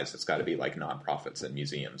enterprise. It's got to be like nonprofits and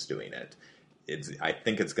museums doing it. I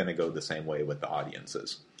think it's going to go the same way with the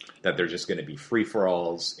audiences. That they're just going to be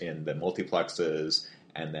free-for-alls in the multiplexes,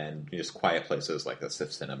 and then just quiet places like a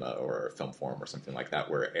SIF Cinema or a Film Forum or something like that,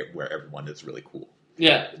 where everyone is really cool.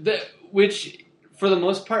 Yeah, which for the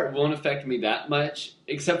most part won't affect me that much,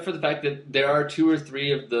 except for the fact that there are 2 or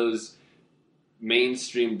 3 of those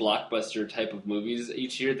mainstream blockbuster type of movies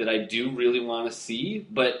each year that I do really want to see,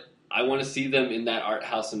 but I want to see them in that art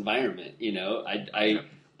house environment.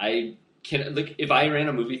 I can, like, if I ran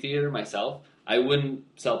a movie theater myself, I wouldn't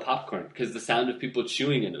sell popcorn because the sound of people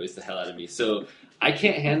chewing annoys the hell out of me. So I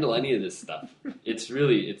can't handle any of this stuff. It's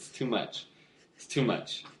too much. It's too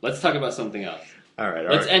much. Let's talk about something else. All right.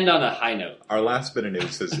 Let's end on a high note. Our last bit of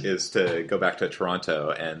news is to go back to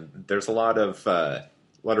Toronto, and there's a lot of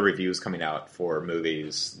reviews coming out for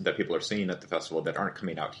movies that people are seeing at the festival that aren't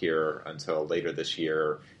coming out here until later this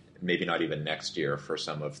year. Maybe not even next year for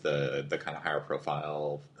some of the kind of higher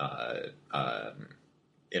profile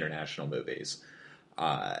international movies.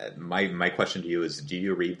 My question to you is, do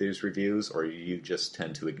you read these reviews, or do you just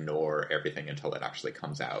tend to ignore everything until it actually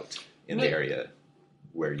comes out in the area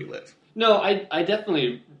where you live? No, I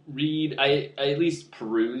definitely read. I at least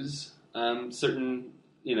peruse certain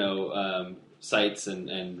sites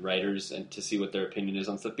and writers and to see what their opinion is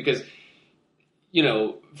on stuff, because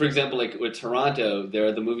for example, like with Toronto, there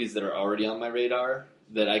are the movies that are already on my radar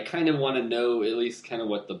that I kind of want to know at least kind of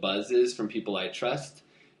what the buzz is from people I trust.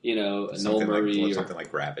 Noel Murray. Something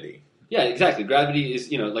like Gravity. Yeah, exactly. Gravity is,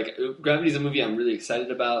 Gravity is a movie I'm really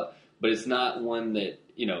excited about, but it's not one that,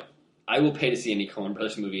 I will pay to see any Coen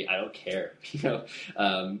Brothers movie. I don't care,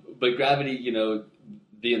 But Gravity,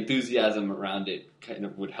 the enthusiasm around it kind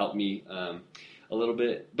of would help me a little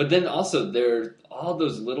bit. But then also there are all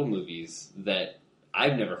those little movies that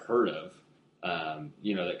I've never heard of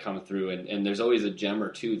that come through, and there's always a gem or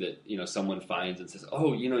two that, someone finds and says,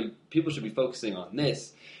 oh, people should be focusing on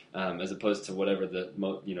this, as opposed to whatever the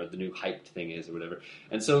new hyped thing is or whatever.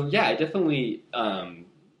 And so, yeah, I definitely,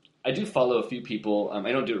 I do follow a few people.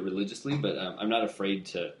 I don't do it religiously, but I'm not afraid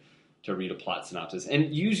to read a plot synopsis.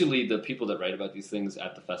 And usually the people that write about these things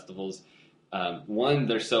at the festivals, one,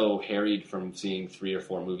 they're so harried from seeing 3 or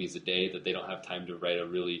 4 movies a day that they don't have time to write a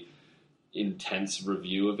really intense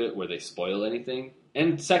review of it where they spoil anything.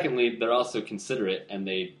 And secondly, they're also considerate and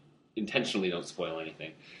they intentionally don't spoil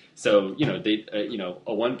anything. So, they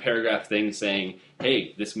a 1-paragraph thing saying,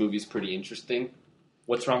 hey, this movie's pretty interesting.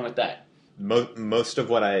 What's wrong with that? Most of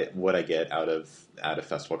what I get out of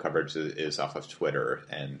festival coverage is off of Twitter,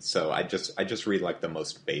 and so I just read like the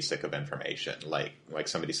most basic of information. Like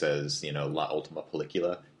somebody says, La Ultima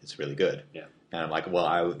Película, it's really good. Yeah. And I'm like, well,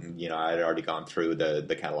 I had already gone through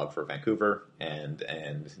the catalog for Vancouver, and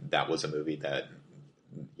that was a movie that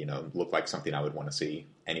looked like something I would want to see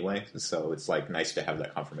anyway. So it's like nice to have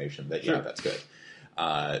that confirmation that Sure. yeah, that's good.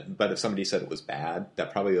 But if somebody said it was bad,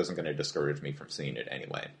 that probably wasn't going to discourage me from seeing it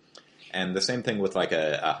anyway. And the same thing with like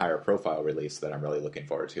a higher profile release that I'm really looking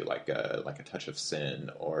forward to, like a Touch of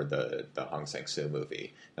Sin or the Hong Sang-soo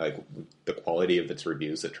movie. Like the quality of its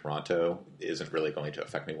reviews at Toronto isn't really going to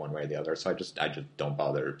affect me one way or the other, so I just don't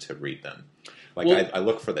bother to read them. Like I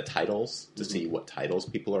look for the titles to see what titles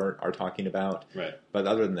people are talking about. Right. But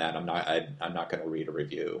other than that, I'm not going to read a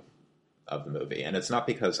review of the movie, and it's not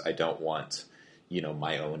because I don't want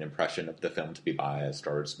my own impression of the film to be biased,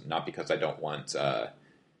 or it's not because I don't want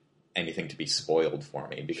anything to be spoiled for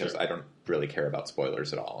me, because Sure. I don't really care about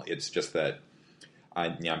spoilers at all. It's just that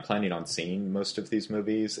I'm planning on seeing most of these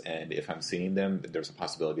movies, and if I'm seeing them, there's a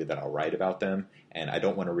possibility that I'll write about them, and I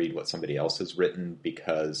don't want to read what somebody else has written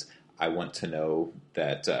because I want to know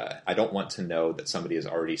that I don't want to know that somebody has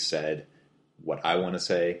already said what I want to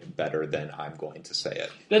say better than I'm going to say it.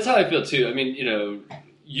 That's how I feel too. I mean,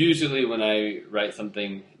 usually when I write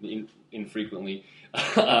something infrequently,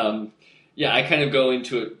 I kind of go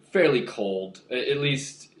into it fairly cold. At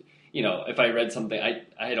least, if I read something,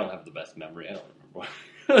 I don't have the best memory. I don't remember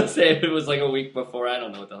what. Say if it was like a week before, I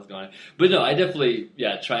don't know what the hell's going on. But no, I definitely,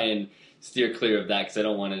 try and steer clear of that because I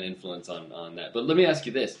don't want an influence on that. But let me ask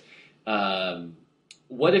you this.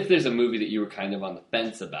 What if there's a movie that you were kind of on the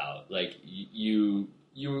fence about? Like, you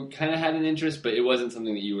kind of had an interest, but it wasn't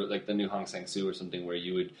something that you were, like the new Hong Sang-soo or something where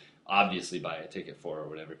you would obviously buy a ticket for or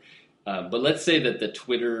whatever. But let's say that the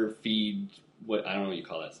Twitter feed, I don't know what you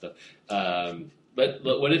call that stuff. But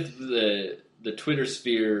what if the Twitter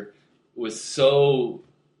sphere was so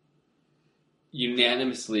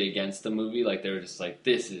unanimously against the movie? Like they were just like,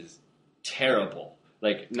 this is terrible.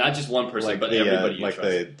 Like not just one person, but everybody. Like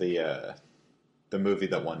the movie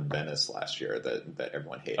that won Venice last year that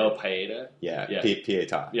everyone hated. Oh, Paeta? Yeah. Pieta.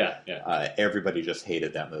 Pieta. Yeah. Everybody just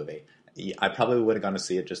hated that movie. I probably would have gone to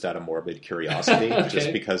see it just out of morbid curiosity, Okay.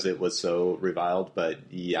 just because it was so reviled. But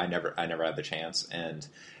I never had the chance. And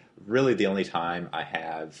really, the only time I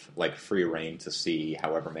have like free reign to see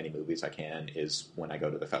however many movies I can is when I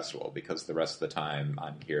go to the festival, because the rest of the time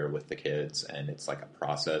I'm here with the kids, and it's like a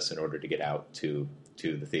process in order to get out to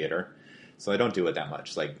the theater. So I don't do it that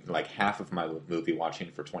much. Like half of my movie watching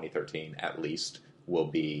for 2013 at least will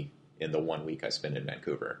be in the 1 week I spend in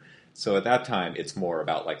Vancouver. So at that time, it's more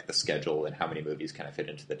about like the schedule and how many movies can I fit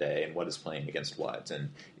into the day and what is playing against what. And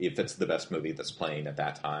if it's the best movie that's playing at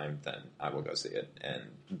that time, then I will go see it. And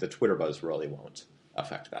the Twitter buzz really won't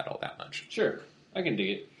affect that all that much. Sure, I can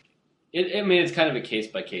dig it. I mean, it's kind of a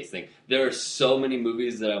case-by-case thing. There are so many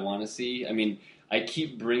movies that I want to see. I mean, I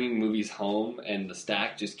keep bringing movies home, and the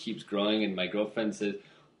stack just keeps growing, and my girlfriend says,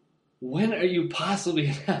 when are you possibly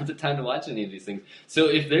going to have the time to watch any of these things? So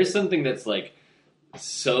if there's something that's like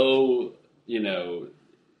so,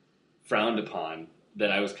 frowned upon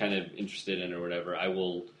that I was kind of interested in or whatever, I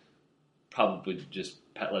will probably just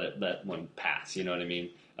let that one pass, you know what I mean?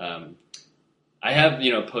 I have,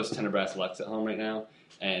 Post Tenebras Lux at home right now,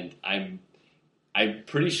 and I'm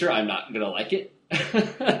pretty sure I'm not going to like it.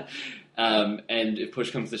 And if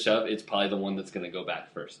push comes to shove, it's probably the one that's going to go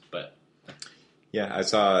back first. But yeah, I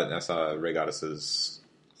saw Ray Goddess's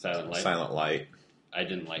Silent Light. I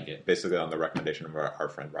didn't like it. Basically on the recommendation of our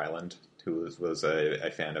friend Ryland, who was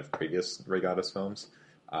a fan of previous Ray Goddess films.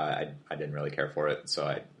 I didn't really care for it, so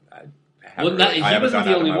I haven't he wasn't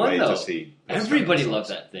the only one, though. Everybody films. loved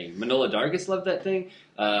that thing. Manohla Dargis loved that thing.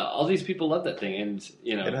 All these people love that thing, and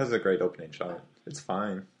it has a great opening shot. It's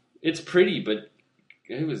fine. It's pretty, but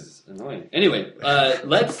it was annoying. Anyway,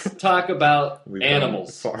 let's talk about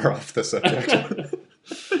animals. Far off the subject.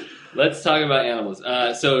 Let's talk about animals.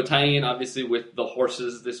 So tying in, obviously, with the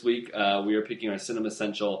horses this week, we are picking our Cinema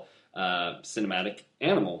Essential cinematic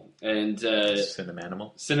animal. And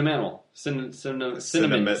Cinnamanimal? Cinnamanimal.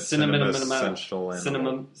 Cinnaminists.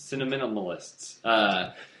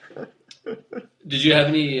 Did you have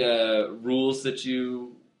any rules that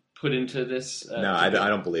you put into this? No, I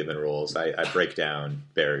don't believe in rules. I break down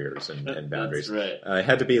barriers and boundaries. That's right. It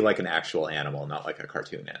had to be like an actual animal, not like a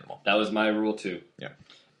cartoon animal. That was my rule, too. Yeah.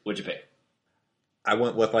 What'd you pick? I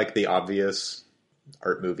went with like the obvious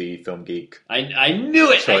art movie, film geek. I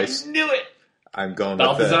knew it! Choice. I knew it! I'm going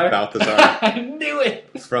Balthazar? with Balthazar. I knew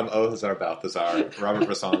it! From Hazar Balthazar, Robert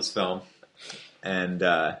Bresson's film. And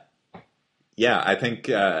I think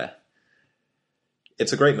it's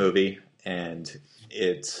a great movie, and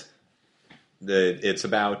it's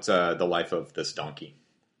about the life of this donkey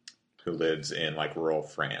who lives in like rural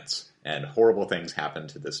France. And horrible things happen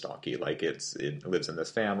to this donkey. Like it lives in this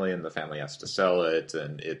family, and the family has to sell it,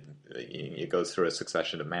 and it goes through a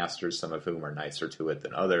succession of masters, some of whom are nicer to it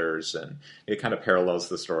than others. And it kind of parallels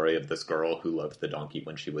the story of this girl who loved the donkey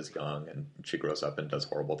when she was young, and she grows up and does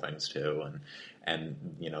horrible things too. And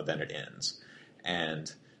then it ends.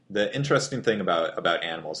 And the interesting thing about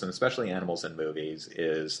animals, and especially animals in movies,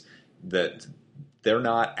 is that they're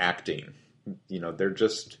not acting. They're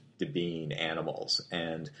just being animals,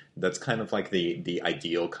 and that's kind of like the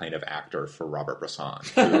ideal kind of actor for Robert Bresson.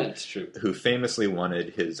 That's true. Who famously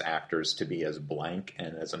wanted his actors to be as blank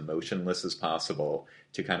and as emotionless as possible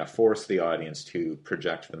to kind of force the audience to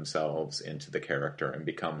project themselves into the character and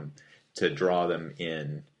to draw them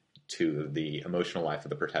in to the emotional life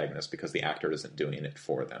of the protagonist, because the actor isn't doing it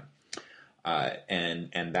for them.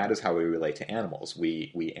 And that is how we relate to animals.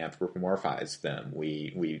 We anthropomorphize them.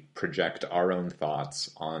 We project our own thoughts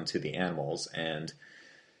onto the animals, and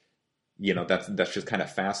that's just kind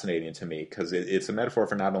of fascinating to me, because it's a metaphor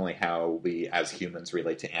for not only how we as humans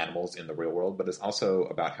relate to animals in the real world, but it's also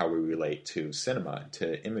about how we relate to cinema,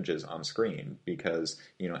 to images on screen, because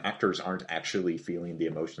actors aren't actually feeling the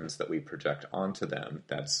emotions that we project onto them.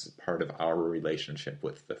 That's part of our relationship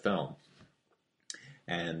with the film.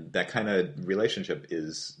 And that kind of relationship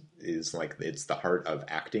is like, it's the heart of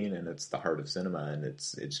acting, and it's the heart of cinema, and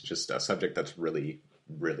it's just a subject that's really,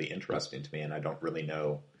 really interesting to me, and I don't really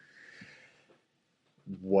know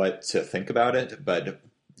what to think about it, but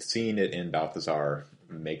seeing it in Balthazar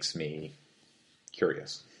makes me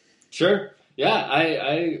curious. Sure. Yeah,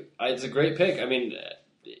 I it's a great pick. I mean,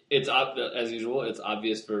 it's as usual, it's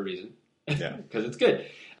obvious for a reason. Yeah. Because it's good.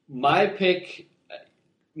 My pick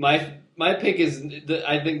is,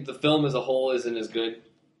 I think the film as a whole isn't as good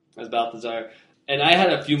as Balthazar. And I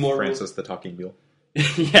had a few more Francis the Talking Mule?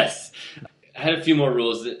 Yes. I had a few more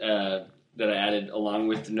rules that I added, along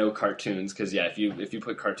with no cartoons, because if you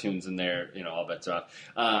put cartoons in there, all bets are off.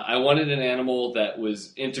 I wanted an animal that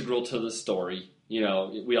was integral to the story.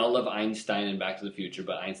 We all love Einstein and Back to the Future,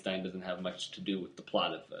 but Einstein doesn't have much to do with the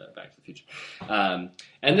plot of Back to the Future.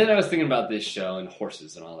 And then I was thinking about this show and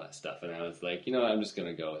horses and all that stuff, and I was like, I'm just going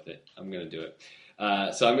to go with it. I'm going to do it.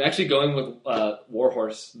 So I'm actually going with War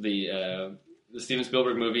Horse, the Steven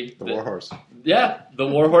Spielberg movie. The War Horse. Yeah, the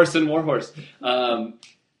War Horse and War Horse.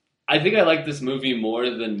 I think I liked this movie more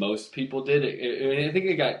than most people did. I think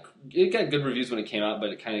it got good reviews when it came out,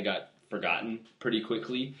 but it kind of got forgotten pretty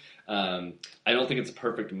quickly. I don't think it's a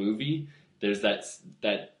perfect movie. There's that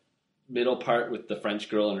middle part with the French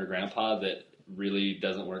girl and her grandpa that really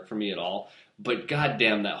doesn't work for me at all. But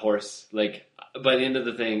goddamn, that horse! Like, by the end of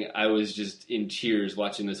the thing, I was just in tears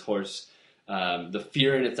watching this horse. The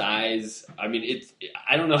fear in its eyes. I mean,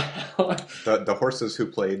 I don't know how. The horses who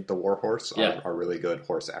played the War Horse are really good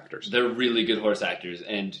horse actors. They're really good horse actors.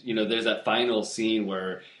 And, there's that final scene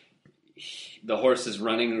where the horse is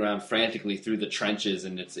running around frantically through the trenches,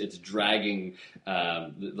 and it's dragging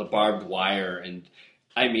the barbed wire. And,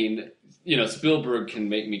 I mean, Spielberg can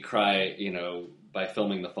make me cry, by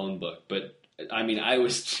filming the phone book. But, I mean, I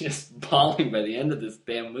was just bawling by the end of this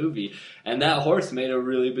damn movie, and that horse made a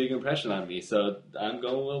really big impression on me. So I'm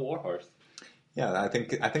going with War Horse. Yeah, I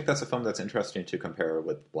think that's a film that's interesting to compare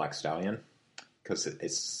with Black Stallion, because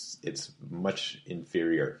it's much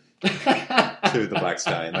inferior to the Black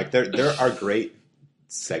Stallion. Like there are great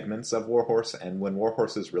segments of War Horse, and when War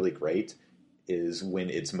Horse is really great is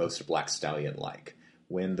when it's most Black Stallion like,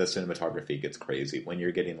 when the cinematography gets crazy, when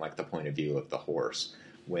you're getting like the point of view of the horse.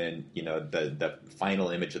 When, the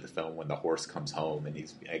final image of the film, when the horse comes home and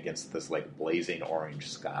he's against this like blazing orange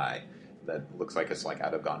sky that looks like it's like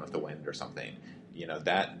out of Gone with the Wind or something,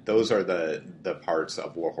 those are the parts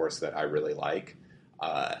of War Horse that I really like.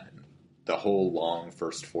 The whole long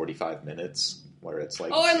first 45 minutes where it's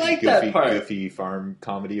like I like that part. Goofy farm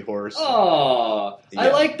comedy horse. Oh, yeah.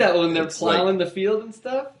 I like that when they're plowing the field and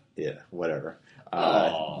stuff. Yeah, whatever.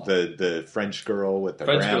 The French girl with the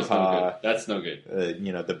grandpa. That's no good.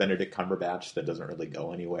 The Benedict Cumberbatch that doesn't really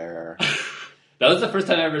go anywhere. That was the first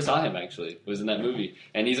time I ever saw him, actually. It was in that movie.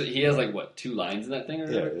 And he has, 2 lines in that thing? Or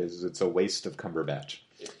whatever? It's a waste of Cumberbatch.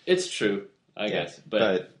 It's true, I guess.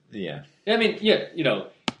 But, yeah. I mean, yeah,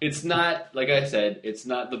 it's not, like I said, it's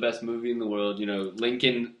not the best movie in the world.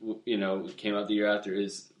 Lincoln, came out the year after,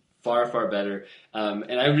 is far, far better.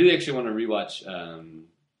 And I really actually want to rewatch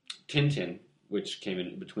Tintin, which came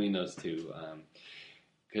in between those two,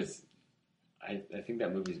 because I think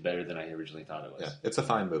that movie's better than I originally thought it was. Yeah, it's a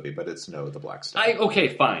fine movie, but it's no The Black Star. Okay,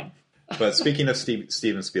 fine. But speaking of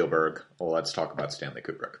Steven Spielberg, let's talk about Stanley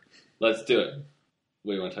Kubrick. Let's do it.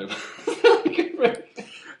 What do you want to talk about? Kubrick.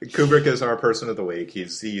 Kubrick is our person of the week.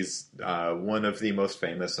 He's one of the most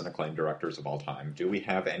famous and acclaimed directors of all time. Do we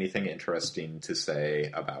have anything interesting to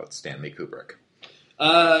say about Stanley Kubrick?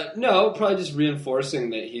 No, probably just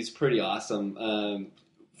reinforcing that he's pretty awesome.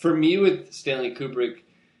 For me, with Stanley Kubrick,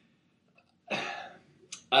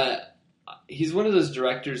 he's one of those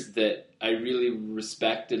directors that I really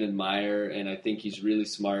respect and admire, and I think he's really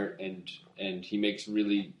smart and he makes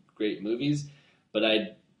really great movies. But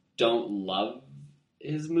I don't love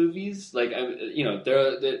his movies. I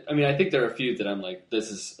think there are a few that I'm like,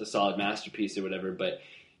 this is a solid masterpiece or whatever. But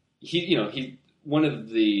he one of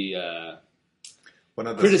the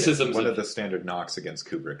criticisms. One of the standard knocks against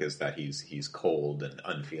Kubrick is that he's cold and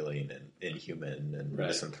unfeeling and inhuman and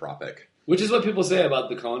misanthropic. Which is what people say about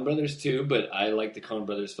the Coen brothers too, but I like the Coen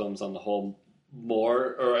brothers films on the whole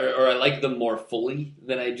more, or I like them more fully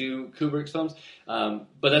than I do Kubrick's films. But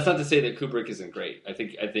that's not to say that Kubrick isn't great. I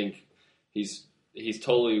think he's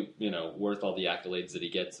totally worth all the accolades that he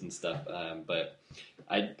gets and stuff. But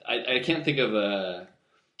I can't think of a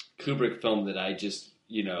Kubrick film that I just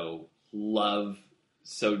love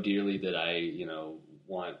so dearly that I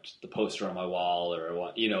want the poster on my wall or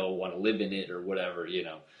want to live in it or whatever.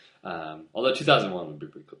 Although 2001 would be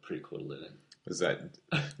pretty cool to live in. Is that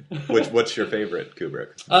what's your favorite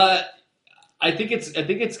Kubrick? I think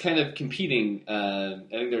it's kind of competing. I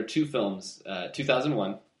think there are 2 films.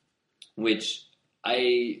 2001, which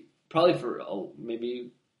I probably for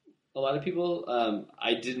maybe a lot of people,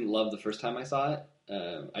 I didn't love the first time I saw it.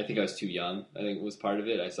 I think I was too young. I think it was part of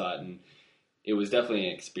it. I saw it and it was definitely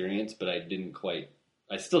an experience, but I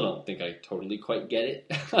still don't think I totally quite get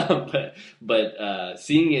it. but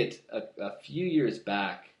seeing it a few years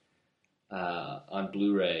back on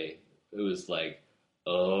Blu-ray, it was like,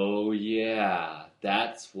 oh yeah,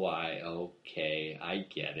 that's why. Okay, I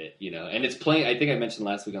get it. And it's playing. I think I mentioned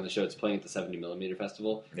last week on the show. It's playing at the 70mm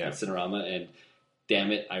Festival at Cinerama, and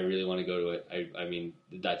damn it, I really want to go to it. I mean,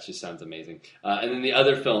 that just sounds amazing. And then the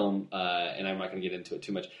other film, and I'm not going to get into it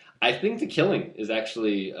too much. I think The Killing is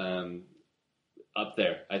actually up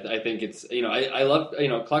there. I think it's I love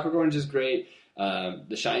Clockwork Orange is great.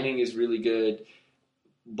 The Shining is really good,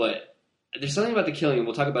 but there's something about The Killing, and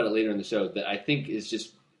we'll talk about it later in the show, that I think is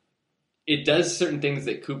just it does certain things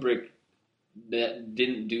that Kubrick that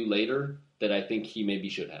didn't do later that I think he maybe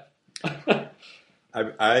should have.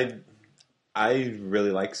 I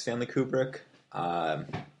really like Stanley Kubrick,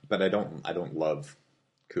 but I don't love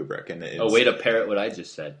Kubrick. And way to parrot what I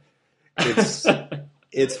just said.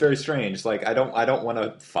 It's very strange. I don't want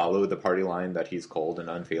to follow the party line that he's cold and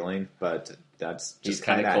unfeeling, but that's just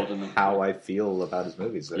kind of how I feel about his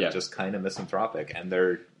movies. They're just kind of misanthropic, and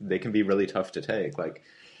they can be really tough to take.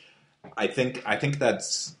 I think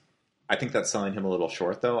that's selling him a little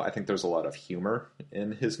short, though. I think there's a lot of humor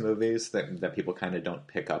in his movies that people kind of don't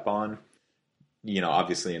pick up on.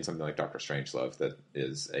 Obviously in something like Dr. Strangelove, that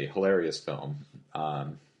is a hilarious film.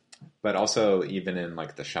 But also even in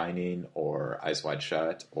The Shining or Eyes Wide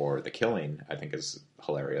Shut or The Killing, I think is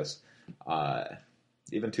hilarious.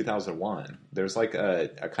 Even 2001, there's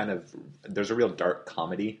there's a real dark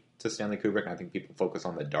comedy to Stanley Kubrick. And I think people focus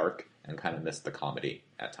on the dark and kind of miss the comedy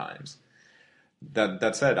at times.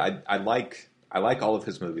 That said, I like all of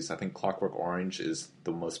his movies. I think Clockwork Orange is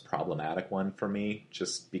the most problematic one for me,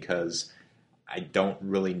 just because I don't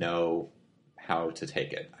really know how to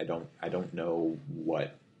take it. I don't know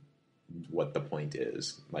what the point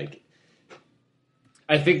is.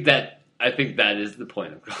 I think that is the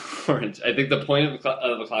point of Clockwork Orange. I think the point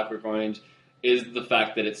of A Clockwork Orange is the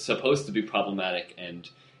fact that it's supposed to be problematic and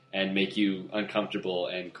make you uncomfortable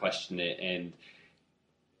and question it. And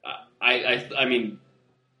I mean,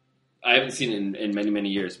 I haven't seen it in many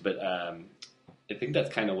years, but I think that's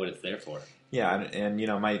kind of what it's there for. Yeah, and you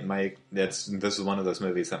know, this is one of those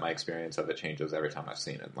movies that my experience of it changes every time I've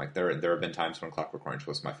seen it. Like there have been times when Clockwork Orange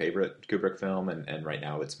was my favorite Kubrick film, and right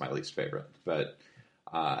now it's my least favorite. But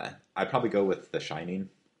I'd probably go with The Shining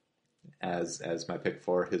as my pick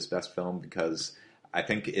for his best film, because I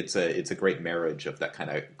think it's a great marriage of that kind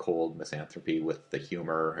of cold misanthropy with the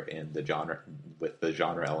humor and the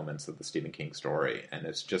genre elements of the Stephen King story, and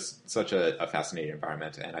it's just such a fascinating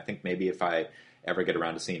environment. And I think maybe if I ever get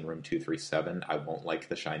around to seeing Room 237, I won't like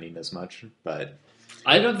The Shining as much. But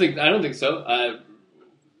I don't think so.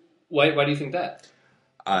 Why do you think that?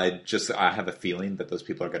 I have a feeling that those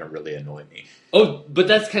people are going to really annoy me. Oh, but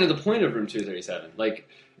that's kind of the point of Room 237. Like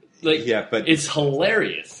yeah, but it's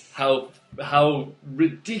hilarious how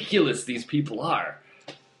ridiculous these people are.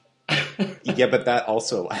 Yeah, but that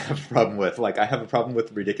also I have a problem with. Like, I have a problem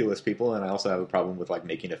with ridiculous people, and I also have a problem with like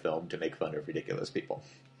making a film to make fun of ridiculous people.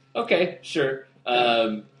 Okay, sure.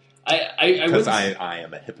 I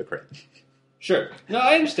am a hypocrite. Sure. No,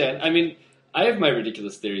 I understand. I mean, I have my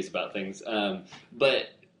ridiculous theories about things, but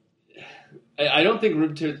I don't think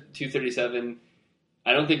Room 237.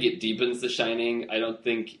 I don't think it deepens The Shining. I don't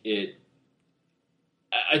think it.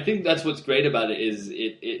 I think that's what's great about it is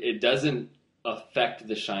it doesn't affect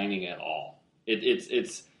The Shining at all.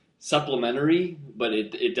 It's supplementary, but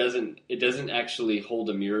it doesn't actually hold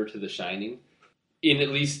a mirror to The Shining, in at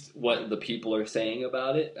least what the people are saying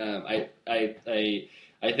about it.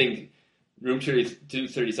 I think Room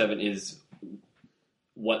 237 is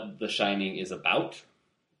what The Shining is about,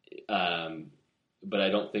 but I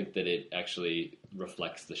don't think that it actually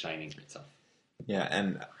reflects The Shining itself. Yeah,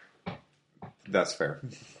 and that's fair.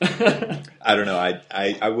 I don't know.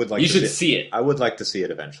 I would like. You to should see it. I would like to see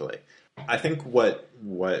it eventually. I think what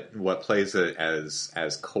plays it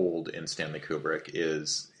as cold in Stanley Kubrick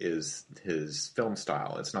is his film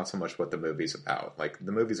style. It's not so much what the movie's about. Like,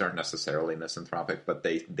 the movies aren't necessarily misanthropic, but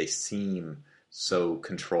they seem so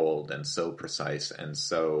controlled and so precise and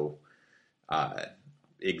so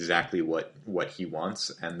exactly what he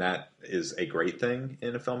wants, and that is a great thing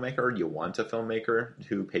in a filmmaker. You want a filmmaker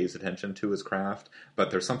who pays attention to his craft,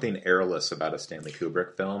 but there's something airless about a Stanley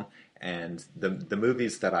Kubrick film, and the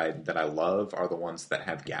movies that I love are the ones that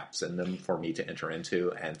have gaps in them for me to enter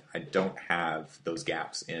into, and I don't have those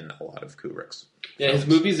gaps in a lot of Kubrick's films. His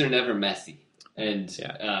movies are never messy, and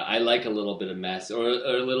Yeah. I like a little bit of mess or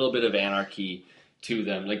a little bit of anarchy to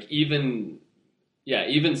them. Like even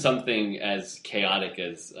something as chaotic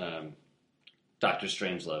as Doctor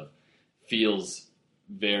Strangelove feels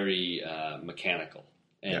very mechanical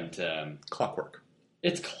and Clockwork.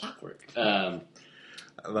 It's clockwork.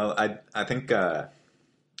 Well, I think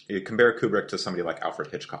you compare Kubrick to somebody like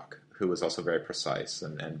Alfred Hitchcock, who was also very precise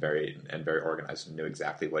and very organized and knew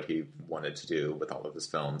exactly what he wanted to do with all of his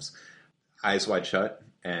films. Eyes Wide Shut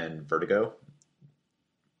and Vertigo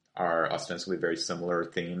are ostensibly very similar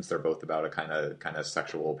themes. They're both about a kind of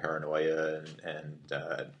sexual paranoia and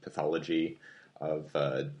pathology of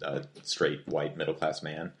a straight white middle class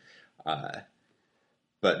man.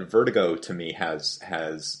 But Vertigo to me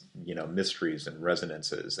has mysteries and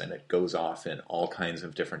resonances, and it goes off in all kinds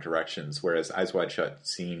of different directions. Whereas Eyes Wide Shut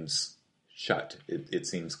seems shut. It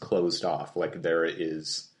seems closed off. Like there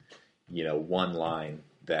is one line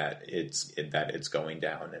that it's going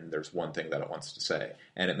down, and there's one thing that it wants to say,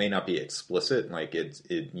 and it may not be explicit. Like it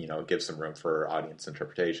gives some room for audience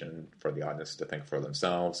interpretation, for the audience to think for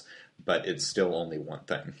themselves, but it's still only one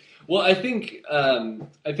thing. Well, I think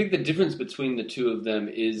the difference between the two of them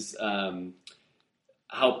is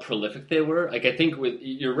how prolific they were. Like, I think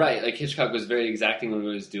you're right. Like, Hitchcock was very exacting when he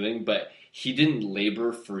was doing, but he didn't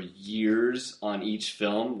labor for years on each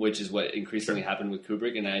film, which is what increasingly happened with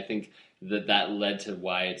Kubrick. And I think that led to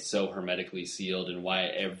why it's so hermetically sealed and why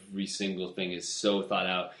every single thing is so thought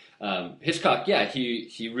out. Hitchcock, yeah,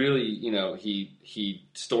 he really, he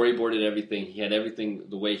storyboarded everything. He had everything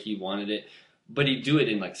the way he wanted it, but he'd do it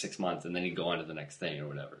in like 6 months and then he'd go on to the next thing or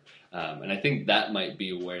whatever. And I think that might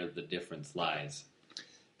be where the difference lies.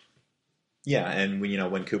 Yeah, and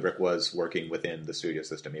when Kubrick was working within the studio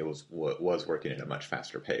system, he was working at a much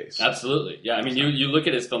faster pace. Absolutely, yeah. I mean, you look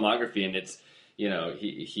at his filmography, and it's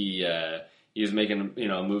he was making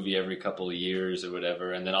a movie every couple of years or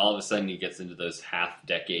whatever, and then all of a sudden he gets into those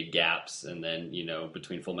half-decade gaps, and then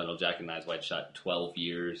between Full Metal Jacket and Eyes Wide Shut, 12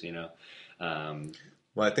 years. Well,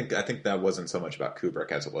 I think that wasn't so much about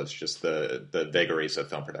Kubrick as it was just the vagaries of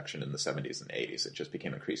film production in the 70s and 80s. It just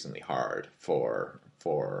became increasingly hard for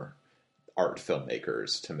art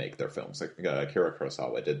filmmakers to make their films. Like Akira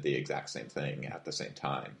Kurosawa did the exact same thing at the same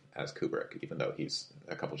time as Kubrick, even though he's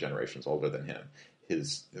a couple generations older than him.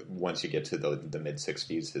 Once you get to the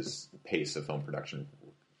mid-60s, his pace of film production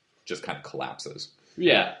just kind of collapses.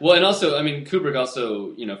 Yeah, well, and also, I mean, Kubrick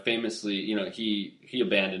also, famously, he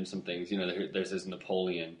abandoned some things. There's his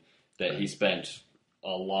Napoleon that he spent a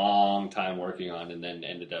long time working on, and then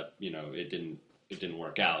ended up, it didn't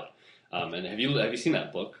work out. And have you seen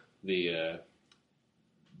that book, the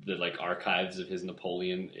like archives of his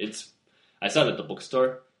Napoleon? I saw it at the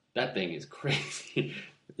bookstore. That thing is crazy.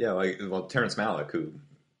 Yeah, Terrence Malick, who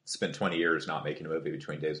spent 20 years not making a movie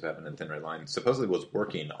between Days of Heaven and Thin Red Line, supposedly was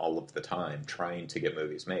working all of the time trying to get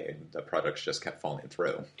movies made. The products just kept falling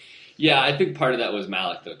through. Yeah, I think part of that was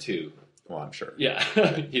Malick, though, too. Well, I'm sure. Yeah,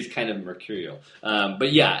 he's kind of mercurial.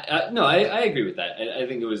 But yeah, no, I agree with that. I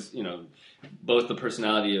think it was, both the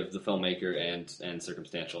personality of the filmmaker and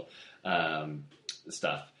circumstantial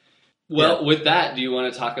stuff. Well, with that, do you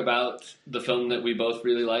want to talk about the film that we both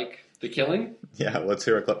really like, The Killing? Yeah, let's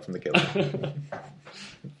hear a clip from The Killing.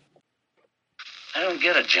 I don't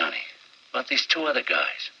get it, Johnny. About these two other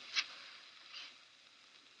guys.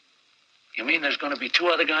 You mean there's going to be two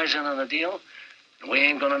other guys in on the deal, and we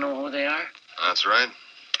ain't going to know who they are? That's right.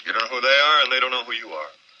 You don't know who they are, and they don't know who you are.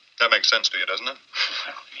 That makes sense to you, doesn't it?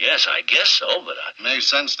 Well, yes, I guess so, but Makes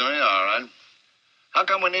sense to me, all right. How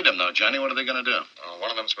come we need them, though, Johnny? What are they going to do?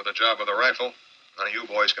 One of them's for the job with a rifle. None of you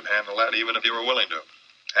boys could handle that, even if you were willing to.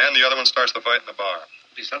 And the other one starts the fight in the bar.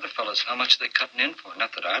 these other fellas, how much are they cutting in for?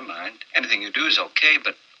 Not that I mind. Anything you do is okay,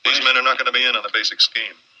 but... These men are not going to be in on the basic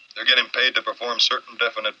scheme. They're getting paid to perform certain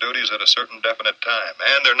definite duties at a certain definite time,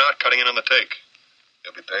 and they're not cutting in on the take.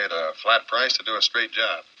 They'll be paid a flat price to do a straight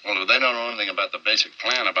job. Well, if they don't know anything about the basic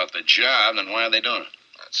plan, about the job, then why are they doing it?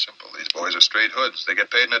 That's simple. These boys are straight hoods. They get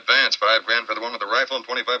paid in advance, $5,000 for the one with the rifle and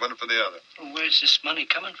 $2,500 for the other. Well, where's this money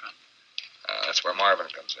coming from? That's where Marvin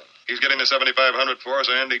comes in. He's getting the $7,500 for us,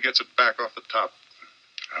 and he gets it back off the top.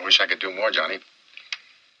 I wish I could do more, Johnny.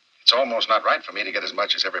 It's almost not right for me to get as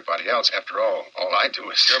much as everybody else. After all I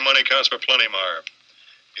do is... Your money counts for plenty, Marv.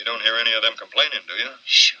 You don't hear any of them complaining, do you?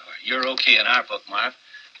 Sure, you're okay in our book, Marv.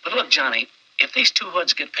 But look, Johnny, if these two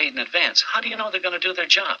hoods get paid in advance, how do you know they're going to do their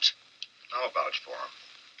jobs? I'll vouch for them.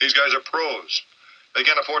 These guys are pros. They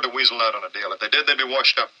can't afford to weasel out on a deal. If they did, they'd be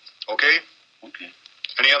washed up. Okay? Okay.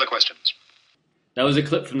 Any other questions? That was a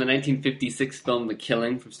clip from the 1956 film The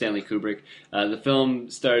Killing from Stanley Kubrick. The film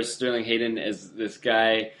stars Sterling Hayden as this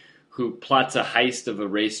guy who plots a heist of a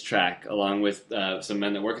racetrack along with some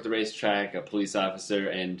men that work at the racetrack, a police officer,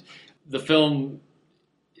 and the film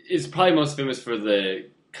is probably most famous for the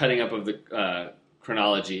cutting up of the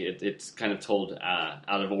chronology. It's kind of told out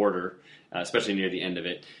of order, especially near the end of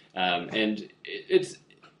it. And it's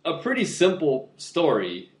a pretty simple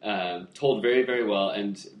story, told very, very well,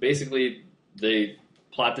 and basically they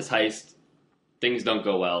plot this heist, things don't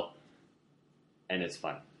go well, and it's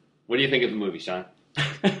fun. What do you think of the movie, Sean?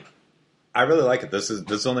 I really like it. This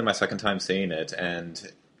is only my second time seeing it, and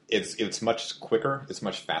it's much quicker. It's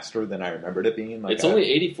much faster than I remembered it being. It's only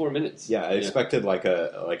 84 minutes. Yeah, I expected like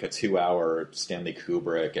a 2-hour Stanley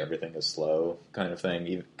Kubrick, everything is slow kind of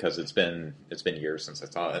thing, because it's been years since I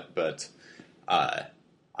saw it. But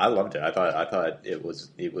I loved it. I thought it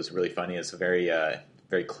was really funny. It's a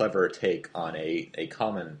very clever take on a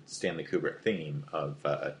common Stanley Kubrick theme of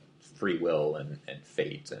free will and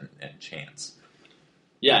fate and chance.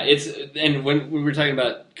 Yeah, and when we were talking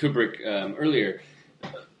about Kubrick earlier,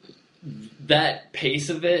 that pace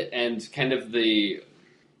of it and kind of I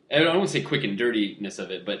don't want to say quick and dirtiness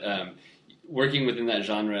of it, but working within that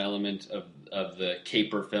genre element of the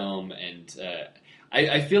caper film, and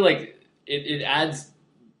I feel like it adds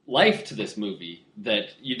life to this movie that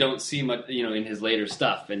you don't see much, in his later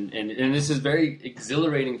stuff, and this is very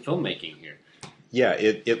exhilarating filmmaking here. Yeah,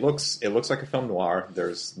 it looks like a film noir.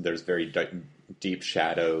 There's very deep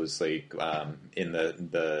shadows, like in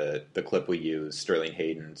the clip we use, Sterling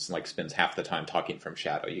Hayden spends half the time talking from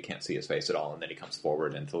shadow. You can't see his face at all, and then he comes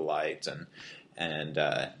forward into the light, and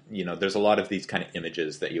there's a lot of these kind of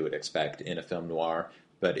images that you would expect in a film noir,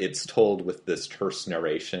 but it's told with this terse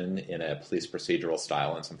narration in a police procedural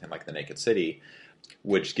style in something like The Naked City,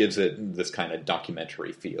 which gives it this kind of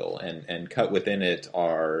documentary feel, and cut within it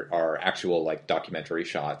are actual documentary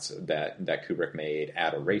shots that Kubrick made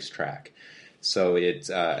at a racetrack. So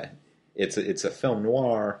it's a film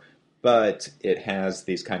noir, but it has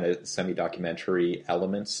these kind of semi-documentary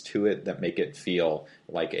elements to it that make it feel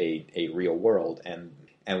like a real world.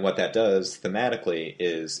 And what that does thematically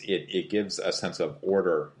is it gives a sense of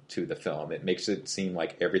order to the film. It makes it seem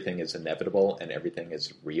like everything is inevitable and everything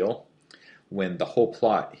is real, when the whole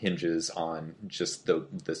plot hinges on just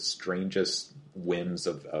the strangest whims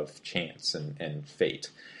of chance and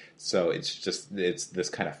fate. So it's this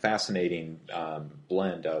kind of fascinating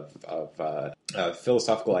blend of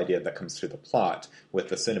philosophical idea that comes through the plot with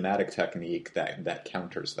the cinematic technique that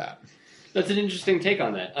counters that. That's an interesting take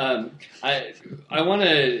on that. I want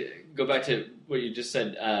to go back to what you just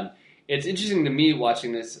said. It's interesting to me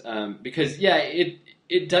watching this because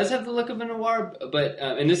it does have the look of a noir, but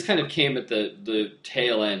and this kind of came at the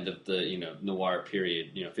tail end of the noir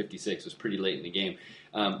period. 56 was pretty late in the game,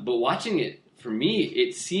 but watching it for me,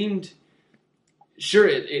 it seemed sure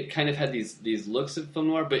it kind of had these looks of film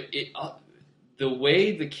noir, but the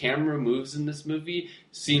way the camera moves in this movie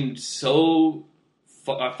seemed so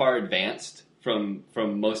far advanced from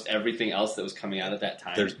most everything else that was coming out at that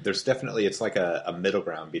time. There's definitely, it's like a middle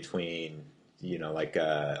ground between, like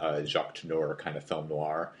a Jacques Tourneur kind of film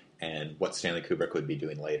noir and what Stanley Kubrick would be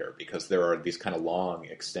doing later, because there are these kind of long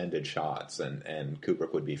extended shots, and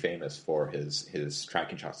Kubrick would be famous for his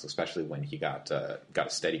tracking shots, especially when he got a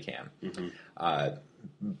Steadicam. Mm-hmm.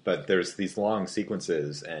 But there's these long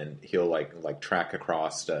sequences, and he'll like track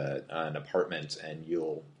across an apartment, and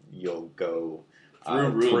you'll go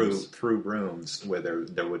through rooms where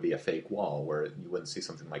there would be a fake wall, where you wouldn't see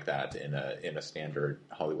something like that in a standard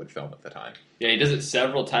Hollywood film at the time. Yeah, he does it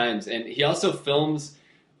several times, and he also films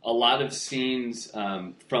a lot of scenes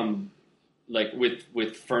from like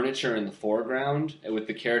with furniture in the foreground, and with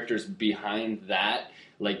the characters behind that,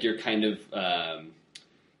 like you're kind of a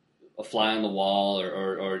fly on the wall,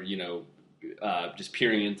 or just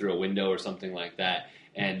peering in through a window or something like that.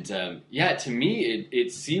 And to me,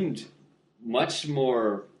 it seemed much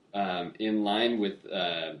more in line with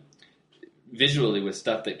visually with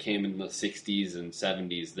stuff that came in the 60s and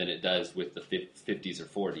 70s than it does with the 50s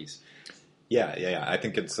or 40s. Yeah. I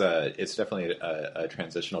think it's definitely a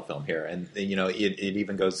transitional film here, and it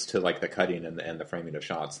even goes to like the cutting and the framing of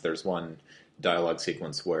shots. There's one dialogue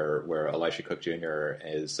sequence where Elisha Cook Jr.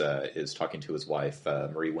 is talking to his wife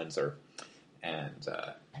Marie Windsor, and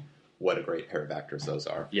what a great pair of actors those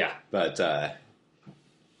are. Yeah, but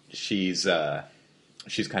she's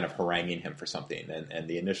kind of haranguing him for something, and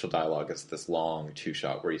the initial dialogue is this long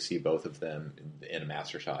two-shot where you see both of them in a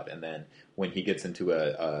master shot, and then when he gets into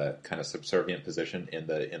a kind of subservient position in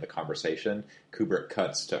the conversation, Kubrick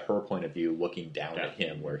cuts to her point of view looking down at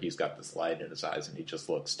him, where he's got this light in his eyes and he just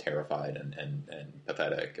looks terrified and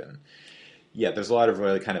pathetic. And there's a lot of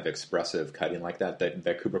really kind of expressive cutting like that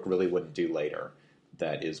Kubrick really wouldn't do later,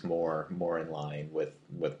 that is more in line with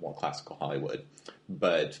more classical Hollywood,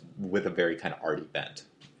 but with a very kind of arty bent.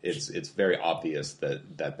 It's very obvious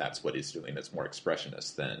that's what he's doing. It's more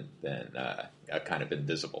expressionist than a kind of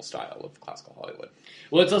invisible style of classical Hollywood.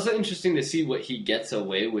 Well, it's also interesting to see what he gets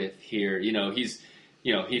away with here.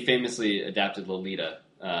 He famously adapted Lolita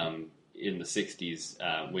in the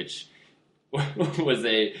 60s, which was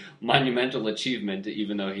a monumental achievement,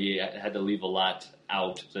 even though he had to leave a lot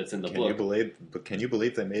out that's in the book. Can you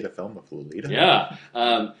believe they made a film of Lolita?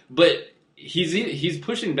 Yeah, but he's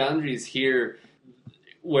pushing boundaries here,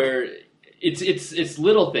 where it's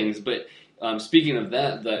little things. But speaking of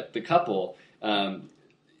that, the couple,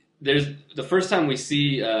 there's the first time we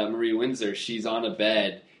see Marie Windsor, she's on a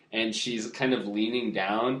bed and she's kind of leaning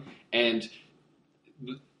down, and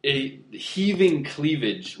a heaving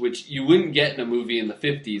cleavage, which you wouldn't get in a movie in the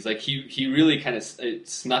 50s. Like he really kind of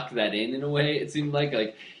snuck that in a way. It seemed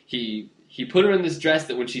like he put her in this dress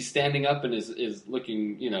that when she's standing up and is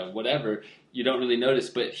looking, whatever, you don't really notice,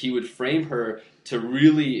 but he would frame her to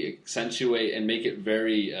really accentuate and make it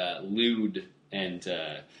very lewd. And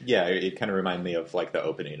it kind of reminded me of like the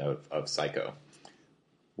opening of Psycho,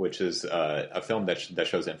 which is a film that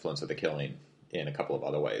shows influence of The Killing in a couple of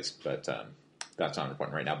other ways, but that's not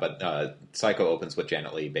important right now. But Psycho opens with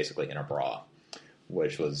Janet Leigh basically in a bra,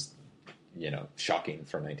 which was, shocking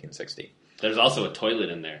for 1960. There's also a toilet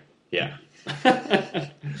in there. Yeah.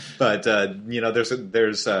 But,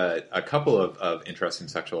 there's a couple of interesting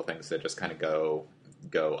sexual things that just kind of go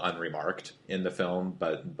unremarked in the film,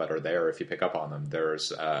 but are there if you pick up on them.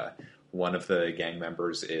 There's one of the gang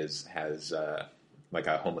members has like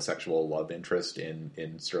a homosexual love interest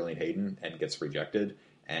in Sterling Hayden and gets rejected.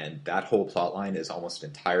 And that whole plot line is almost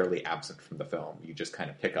entirely absent from the film. You just kind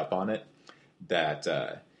of pick up on it that,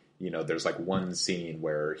 there's like one scene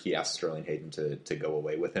where he asks Sterling Hayden to go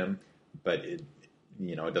away with him, but it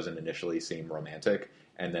doesn't initially seem romantic.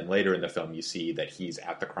 And then later in the film, you see that he's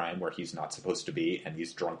at the crime where he's not supposed to be, and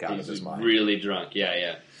he's drunk out of his mind. Really drunk,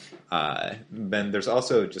 yeah. Then there's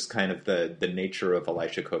also just kind of the nature of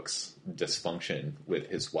Elisha Cook's dysfunction with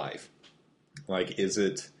his wife. Like, is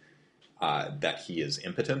it that he is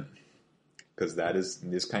impotent? Because that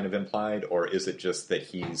is kind of implied. Or is it just that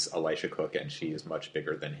he's Elisha Cook and she is much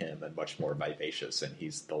bigger than him and much more vivacious and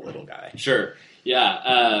he's the little guy? Sure.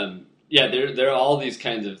 Yeah. Yeah, there are all these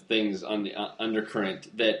kinds of things on the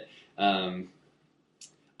undercurrent that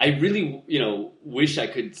I really, wish I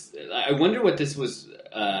could. I wonder what this was,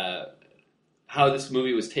 how this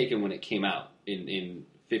movie was taken when it came out in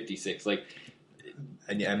 '56. Like,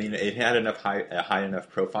 I mean, it had a high enough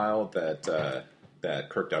profile that that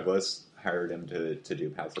Kirk Douglas hired him to do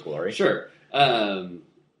Paths of Glory. Sure,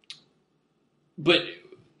 but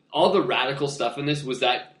all the radical stuff in this, was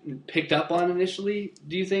that picked up on initially,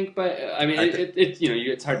 do you think?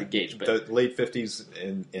 It's hard to gauge. But the late 50s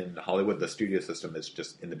in Hollywood, the studio system is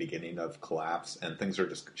just in the beginning of collapse, and things are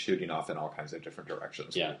just shooting off in all kinds of different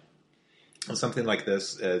directions. Yeah. Something like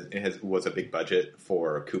this was a big budget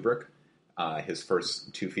for Kubrick. His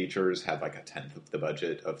first two features had like a tenth of the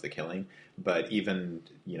budget of The Killing, but even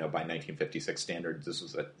by 1956 standards, this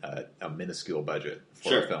was a minuscule budget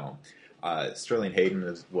for a film. Sterling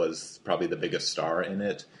Hayden was probably the biggest star in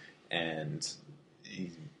it, and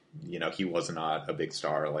he was not a big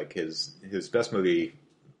star. Like his best movie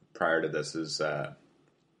prior to this is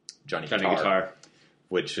Johnny Guitar,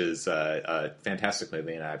 which is a fantastic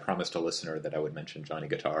movie, and I promised a listener that I would mention Johnny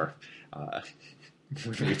Guitar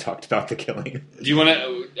when we talked about The Killing. Do you want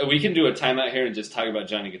to? We can do a timeout here and just talk about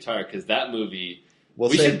Johnny Guitar, because that movie.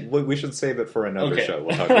 We should save it for another show.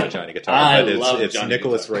 We'll talk about Johnny Guitar. It's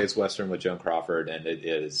Nicholas Ray's Western with Joan Crawford, and it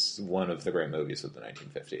is one of the great movies of the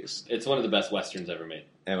 1950s. It's one of the best Westerns ever made.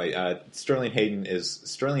 Anyway, Sterling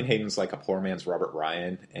Hayden's like a poor man's Robert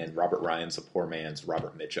Ryan, and Robert Ryan's a poor man's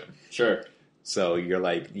Robert Mitchum. Sure. So you're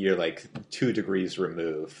like 2 degrees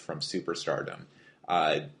removed from superstardom.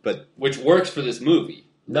 But which works for this movie.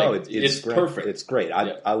 No, it's great. Perfect. It's great.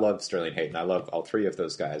 I love Sterling Hayden. I love all three of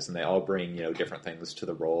those guys, and they all bring different things to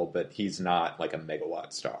the role. But he's not like a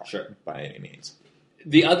megawatt star, by any means.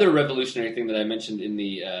 The other revolutionary thing that I mentioned in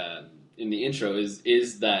the intro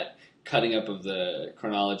is that cutting up of the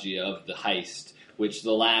chronology of the heist, which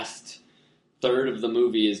the last third of the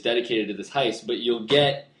movie is dedicated to this heist. But you'll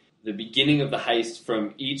get the beginning of the heist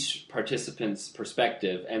from each participant's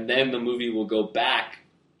perspective, and then the movie will go back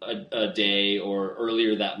a day or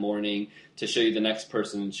earlier that morning to show you the next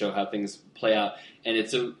person and show how things play out. And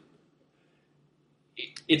it's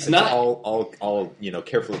not all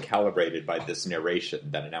carefully calibrated by this narration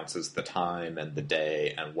that announces the time and the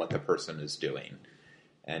day and what the person is doing.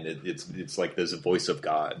 And it's like there's a voice of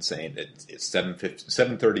God saying that it's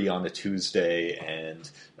 7:30 on a Tuesday, and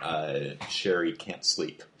Sherry can't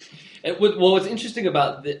sleep. What's interesting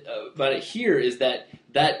about it here is that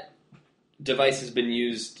device has been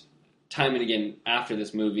used time and again after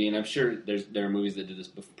this movie, and I'm sure there are movies that did this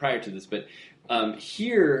prior to this, but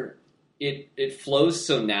here it flows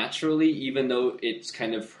so naturally, even though it's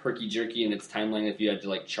kind of herky-jerky in its timeline if you had to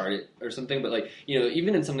like chart it or something. But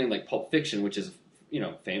even in something like Pulp Fiction, which is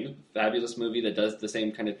famous, fabulous movie that does the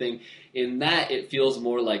same kind of thing, in that it feels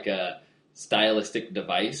more like a stylistic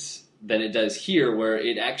device than it does here, where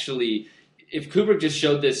it actually, if Kubrick just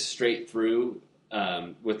showed this straight through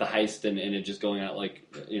with the heist and it just going out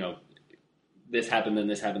like, this happened, then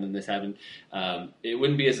this happened, then this happened, it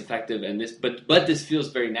wouldn't be as effective. And but this feels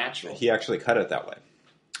very natural. He actually cut it that way.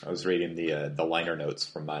 I was reading the liner notes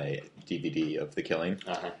from my DVD of The Killing,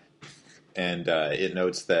 and it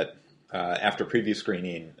notes that after preview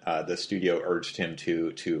screening, the studio urged him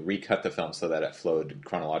to recut the film so that it flowed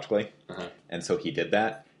chronologically, and so he did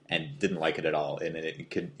that. And didn't like it at all, and it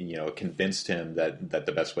convinced him that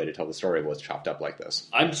the best way to tell the story was chopped up like this.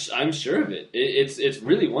 I'm sure of it. It's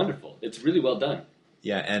really wonderful. It's really well done.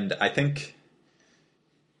 Yeah, and I think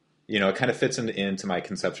it kind of fits into my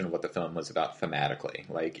conception of what the film was about thematically.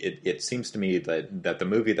 Like it seems to me that the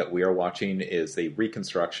movie that we are watching is a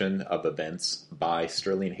reconstruction of events by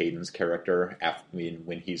Sterling Hayden's character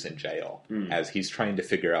when he's in jail, as he's trying to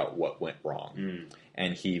figure out what went wrong.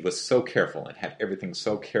 And he was so careful and had everything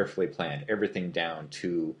so carefully planned, everything down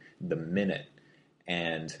to the minute.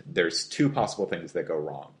 And there's 2 possible things that go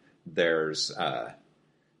wrong. There's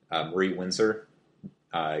Marie Windsor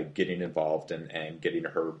getting involved and getting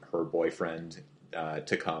her boyfriend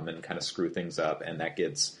to come and kind of screw things up, and that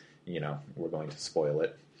gets, we're going to spoil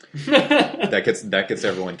it. that gets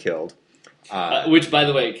everyone killed. Which, by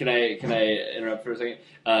the way, can I interrupt for a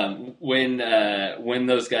second? When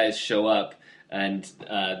those guys show up. And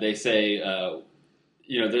they say,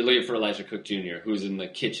 they're looking for Elijah Cook Jr., who's in the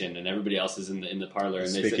kitchen, and everybody else is in the parlor. And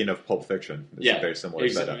Speaking of Pulp Fiction, it's a very similar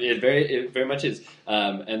setup. It very much is.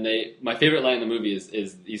 And my favorite line in the movie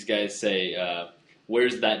is these guys say,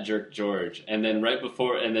 "Where's that jerk George?" And then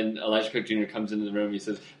then Elijah Cook Jr. comes into the room. He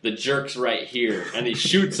says, "The jerk's right here," and he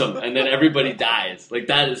shoots him, and then everybody dies. Like,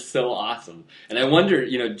 that is so awesome. And I wonder,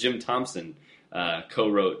 Jim Thompson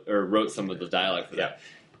wrote some of the dialogue for that.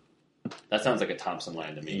 That sounds like a Thompson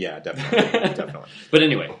line to me. Yeah, definitely. Definitely. But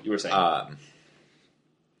anyway, you were saying.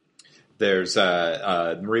 There's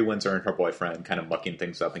Marie Windsor and her boyfriend kind of mucking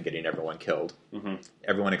things up and getting everyone killed. Mm-hmm.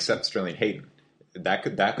 Everyone except Sterling Hayden. That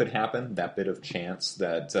could happen. That bit of chance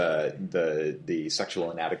that the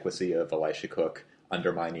sexual inadequacy of Elisha Cook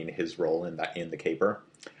undermining his role in the caper,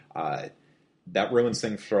 that ruins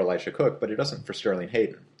things for Elisha Cook, but it doesn't for Sterling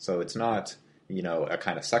Hayden. So it's not a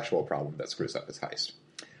kind of sexual problem that screws up his heist.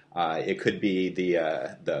 It could be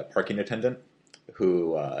the parking attendant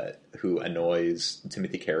who annoys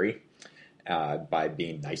Timothy Carey by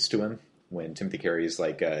being nice to him when Timothy Carey's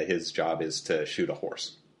like his job is to shoot a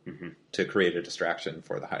horse. Mm-hmm. To create a distraction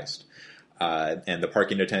for the heist. And the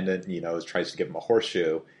parking attendant, tries to give him a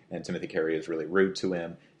horseshoe, and Timothy Carey is really rude to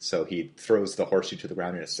him, so he throws the horseshoe to the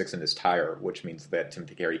ground and it sticks in his tire, which means that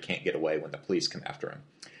Timothy Carey can't get away when the police come after him.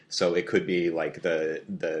 So it could be like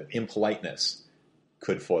the impoliteness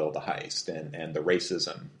could foil the heist, and the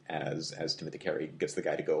racism as Timothy Carey gets the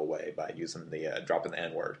guy to go away by using the dropping the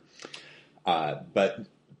N-word. But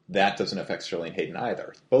that doesn't affect Sterling Hayden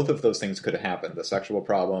either. Both of those things could have happened. The sexual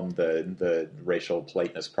problem, the racial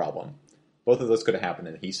politeness problem. Both of those could have happened,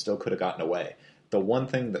 and he still could have gotten away. The one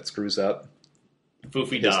thing that screws up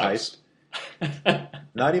Foofy his dogs. heist,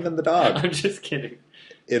 not even the dog. I'm just kidding.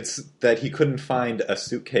 It's that he couldn't find a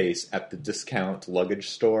suitcase at the discount luggage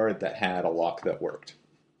store that had a lock that worked.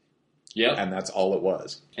 Yep. And that's all it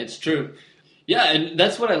was. It's true. Yeah, and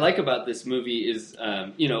that's what I like about this movie is,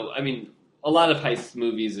 a lot of heist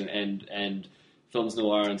movies and films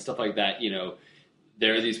noir and stuff like that,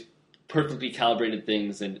 there are these perfectly calibrated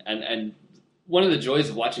things, and one of the joys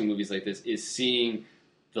of watching movies like this is seeing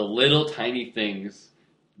the little tiny things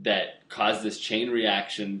that cause this chain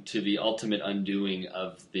reaction to the ultimate undoing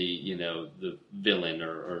of the villain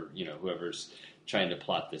or whoever's trying to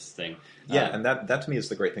plot this thing. Yeah, and that to me is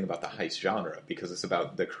the great thing about the heist genre, because it's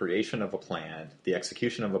about the creation of a plan, the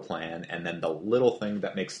execution of a plan, and then the little thing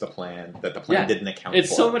that makes the plan didn't account for.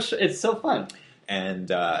 It's so fun.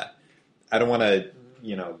 And I don't want to,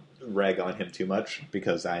 rag on him too much,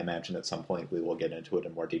 because I imagine at some point we will get into it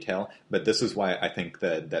in more detail. But this is why I think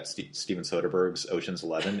that Steven Soderbergh's Ocean's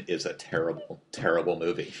 11 is a terrible, terrible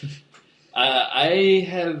movie.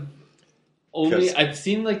 I've only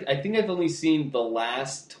seen the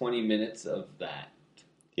last 20 minutes of that.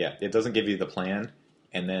 Yeah, it doesn't give you the plan,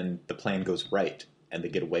 and then the plan goes right, and they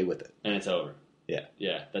get away with it. And it's over. Yeah.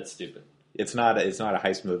 Yeah, that's stupid. It's not a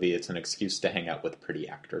heist movie, it's an excuse to hang out with pretty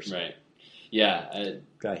actors. Right. Yeah.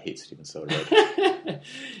 I hate Steven Soderbergh.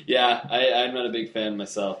 Yeah, I'm not a big fan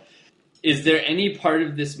myself. Is there any part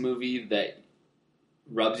of this movie that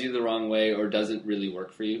rubs you the wrong way or doesn't really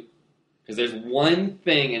work for you? Because there's one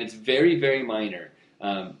thing, and it's very, very minor,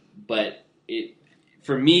 but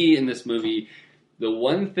for me in this movie, the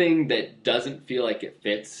one thing that doesn't feel like it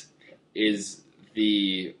fits is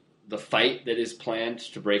the fight that is planned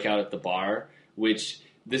to break out at the bar, which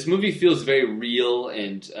this movie feels very real,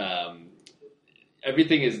 and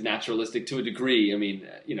everything is naturalistic to a degree. I mean,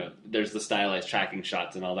 there's the stylized tracking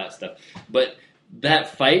shots and all that stuff, but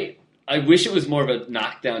that fight, I wish it was more of a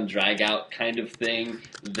knockdown, drag-out kind of thing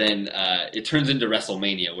than it turns into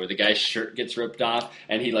WrestleMania, where the guy's shirt gets ripped off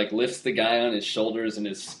and he lifts the guy on his shoulders and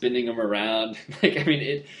is spinning him around.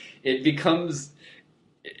 It becomes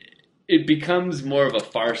more of a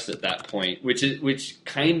farce at that point, which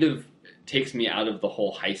kind of takes me out of the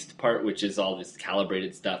whole heist part, which is all this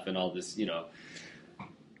calibrated stuff and all this, No.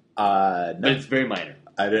 But it's very minor.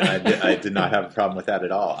 I did not have a problem with that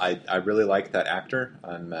at all. I really like that actor.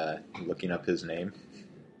 I'm looking up his name.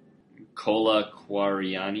 Kola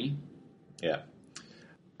Kwariani. Yeah.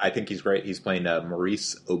 I think he's great. He's playing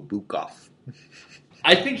Maurice Obukov.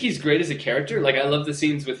 I think he's great as a character. I love the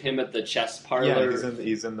scenes with him at the chess parlor. Yeah,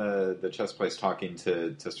 he's in the chess place talking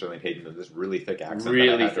to Sterling Hayden with this really thick accent. Really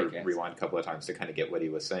that I had thick to accent. rewind a couple of times to kind of get what he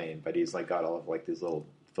was saying. But he's got all of these little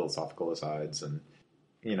philosophical asides, and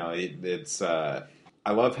it's.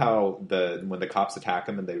 I love how when the cops attack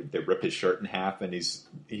him and they rip his shirt in half, and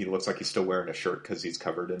he looks like he's still wearing a shirt because he's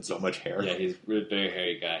covered in so much hair. Yeah, he's a very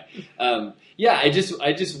hairy guy. I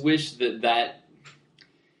just wish that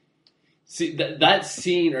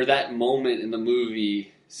scene or that moment in the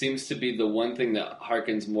movie seems to be the one thing that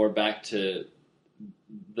harkens more back to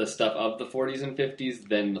the stuff of the 40s and 50s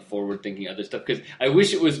than the forward-thinking other stuff. Because I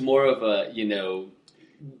wish it was more of a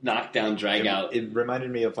knockdown, drag out. It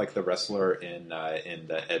reminded me of the wrestler in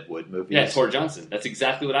the Ed Wood movies. Yeah, Tor Johnson. That's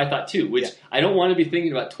exactly what I thought too. Which I don't want to be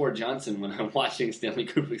thinking about Tor Johnson when I'm watching Stanley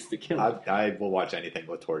Kubrick's The Killing. I will watch anything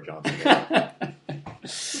with Tor Johnson.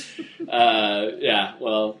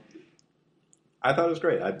 Well, I thought it was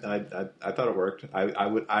great. I thought it worked.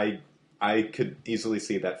 I I could easily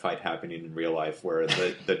see that fight happening in real life, where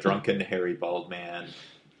the drunken, hairy, bald man,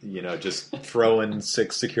 just throwing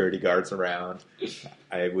 6 security guards around.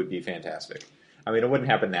 It would be fantastic. I mean, it wouldn't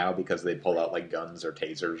happen now because they'd pull out, like, guns or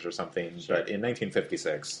tasers or something, sure. But in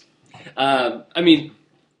 1956... I mean,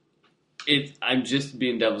 I'm just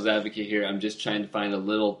being devil's advocate here. I'm just trying to find a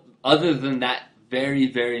little... Other than that very,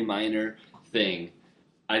 very minor thing,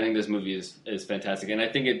 I think this movie is fantastic. And I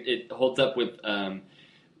think it holds up with... every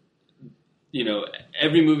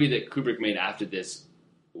movie that Kubrick made after this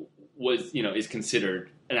is considered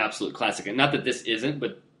an absolute classic. And not that this isn't,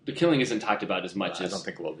 but The Killing isn't talked about as much as... I don't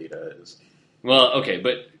think Lolita is. Well, okay,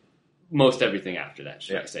 but most everything after that,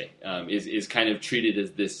 should I say, is kind of treated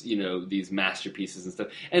as this, these masterpieces and stuff.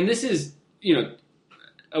 And this is,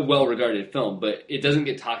 a well-regarded film, but it doesn't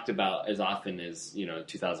get talked about as often as,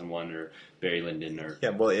 2001 or Barry Lyndon or... Yeah,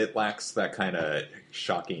 well, it lacks that kind of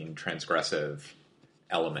shocking, transgressive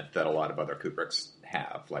element that a lot of other Kubricks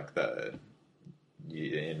have, like the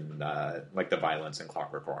violence in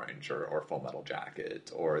Clockwork Orange or Full Metal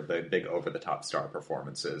Jacket, or the big over-the-top star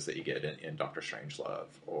performances that you get in Dr. Strangelove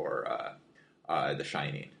or The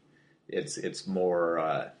Shining. It's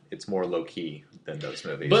more low key than those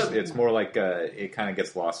movies. But it's more like it kind of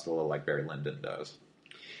gets lost a little, like Barry Lyndon does.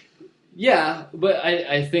 Yeah, but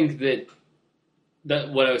I think that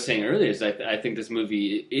what I was saying earlier is I think this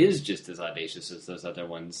movie is just as audacious as those other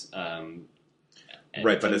ones.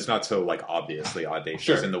 Right, but it's not so, like, obviously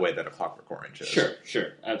audacious in the way that A Clockwork Orange is.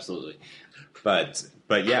 Sure, absolutely. But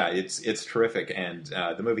yeah, it's terrific. And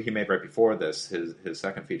the movie he made right before this, his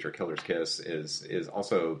second feature, Killer's Kiss, is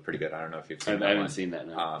also pretty good. I don't know if you've seen that. I haven't seen that.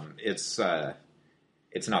 No.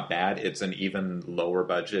 It's not bad. It's an even lower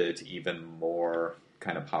budget, even more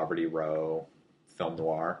kind of Poverty Row film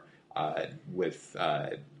noir with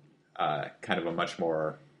kind of a much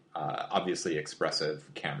more obviously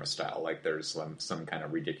expressive camera style. Like there's some kind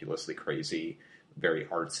of ridiculously crazy, very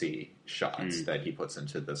artsy shots that he puts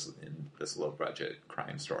into this low budget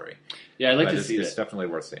crime story. Yeah, I'd like to see that. It's definitely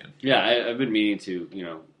worth seeing. Yeah, I've been meaning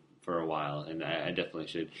to, for a while, and I definitely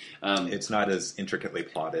should. It's not as intricately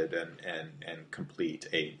plotted and complete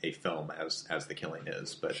a film as The Killing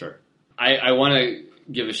is, but sure. I want to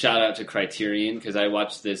give a shout out to Criterion because I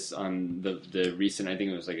watched this on the recent, I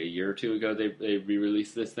think it was like a year or two ago, they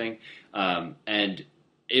re-released this thing, and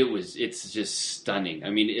it's just stunning. I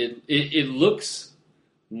mean, it looks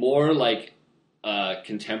more like a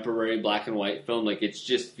contemporary black and white film. Like it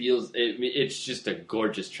just feels, it's just a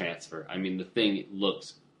gorgeous transfer. I mean, the thing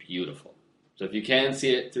looks beautiful. So if you can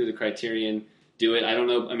see it through the Criterion, do it. I don't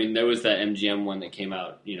know. I mean, there was that MGM one that came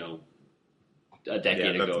out, a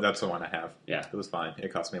decade ago. That's the one I have. Yeah. It was fine.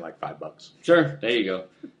 It cost me like $5. Sure. There you go.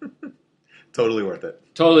 Totally worth it.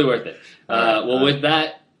 Totally worth it. With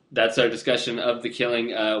that, that's our discussion of The Killing.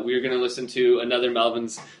 We're going to listen to another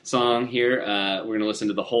Melvin's song here. We're going to listen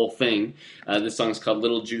to the whole thing. This song is called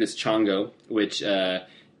Little Judas Chongo, which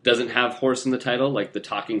doesn't have horse in the title, like The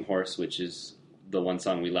Talking Horse, which is the one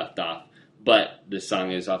song we left off. But this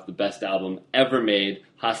song is off the best album ever made,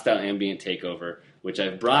 Hostile Ambient Takeover, which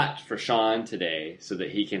I've brought for Sean today so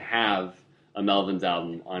that he can have a Melvin's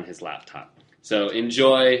album on his laptop. So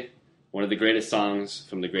enjoy one of the greatest songs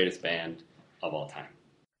from the greatest band of all time.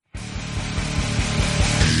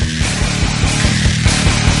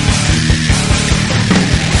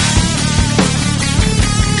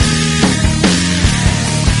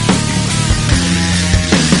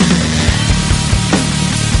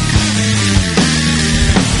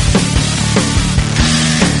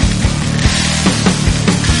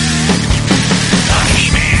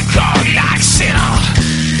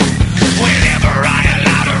 Whenever I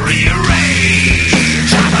allow to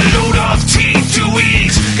rearrange, I'm a load of teeth to eat.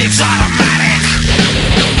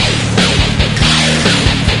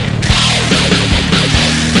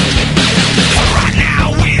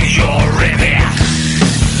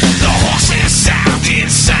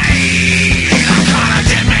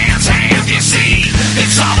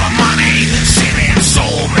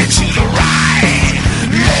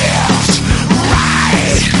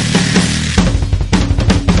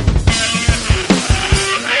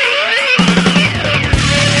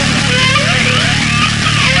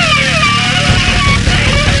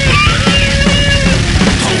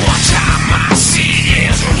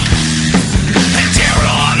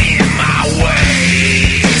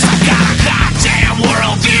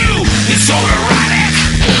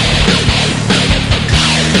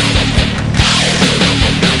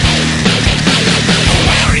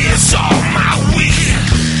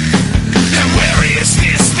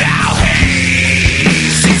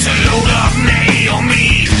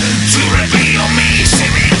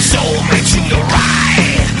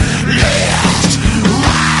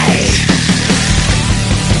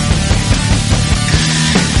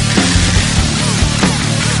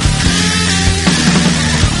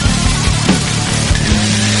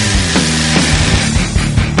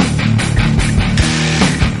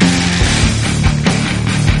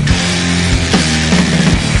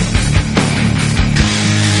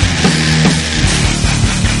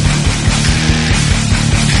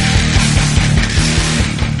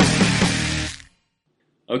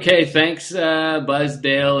 Okay, thanks, Buzz,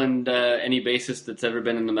 Dale, and any bassist that's ever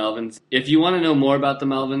been in the Melvins. If you want to know more about the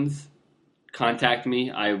Melvins, contact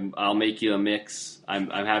me. I'll make you a mix. I'm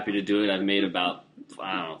happy to do it. I've made about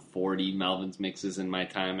 40 Melvins mixes in my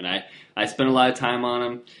time, and I spent a lot of time on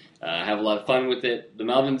them. I have a lot of fun with it. The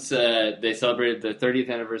Melvins, they celebrated their 30th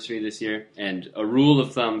anniversary this year, and a rule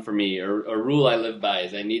of thumb for me, or a rule I live by,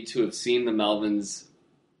 is I need to have seen the Melvins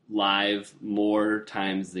live more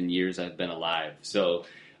times than years I've been alive. So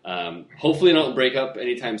hopefully I don't break up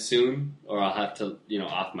anytime soon, or I'll have to,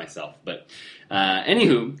 off myself. But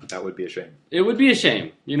anywho, that would be a shame. It would be a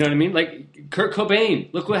shame. You know what I mean? Like Kurt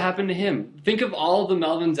Cobain. Look what happened to him. Think of all the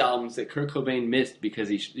Melvins albums that Kurt Cobain missed because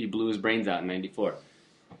he blew his brains out in '94.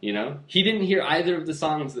 He didn't hear either of the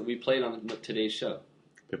songs that we played on today's show.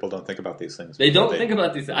 People don't think about these things. They don't think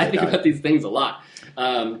about these things. I think about these things a lot.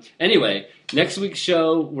 Anyway, next week's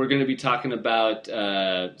show, we're going to be talking about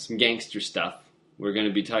some gangster stuff. We're going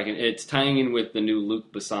to be talking... It's tying in with the new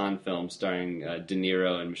Luc Besson film starring De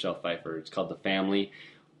Niro and Michelle Pfeiffer. It's called The Family.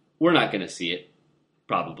 We're not going to see it,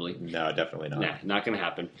 probably. No, definitely not. Nah, not going to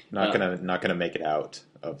happen. Not gonna make it out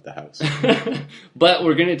of the house. But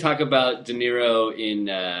we're going to talk about De Niro in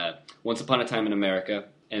Once Upon a Time in America,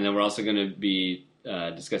 and then we're also going to be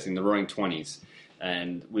discussing the Roaring Twenties.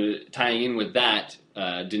 And tying in with that,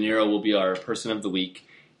 De Niro will be our Person of the Week,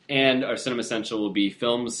 and our Cinema Essential will be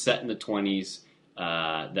films set in the 20s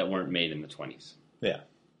that weren't made in the 20s. Yeah.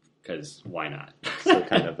 Because why not? So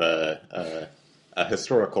kind of a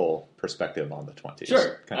historical perspective on the 20s.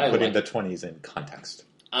 Sure. Kind of putting the 20s in context.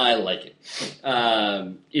 I like it.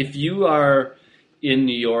 If you are in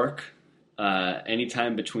New York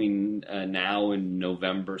anytime between now and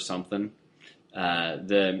November something,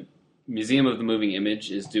 the Museum of the Moving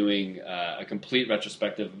Image is doing a complete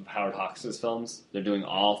retrospective of Howard Hawks' films. They're doing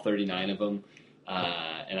all 39 of them.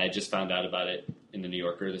 And I just found out about it in the New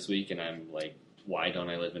Yorker this week, and I'm like, why don't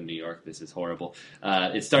I live in New York? This is horrible.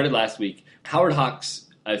 It started last week. Howard Hawks,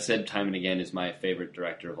 I've said time and again, is my favorite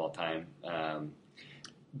director of all time.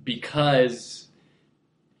 Because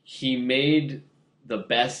he made the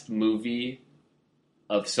best movie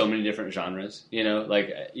of so many different genres. He made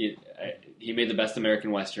the best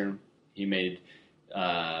American Western. He made,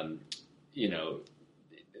 the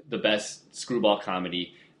best screwball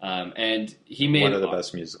comedy. And he made one of the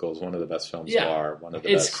best musicals, one of the best films noir, one of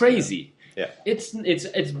the best. It's crazy. Yeah.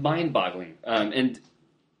 It's mind-boggling. And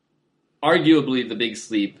arguably, The Big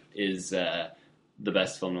Sleep is the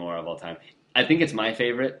best film noir of all time. I think it's my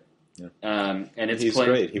favorite. Yeah. And he's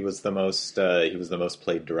great. He was the most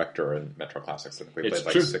played director in Metro Classics. I think we played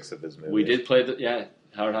like 6 of his movies. We did play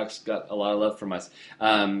Howard Hawks got a lot of love from us.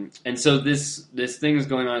 And so this thing is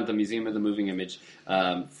going on at the Museum of the Moving Image.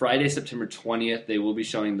 Friday, September 20th, they will be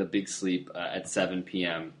showing The Big Sleep at 7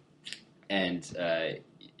 p.m. And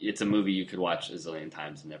it's a movie you could watch a zillion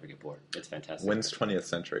times and never get bored. It's fantastic. When's 20th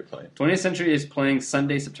Century playing? 20th Century is playing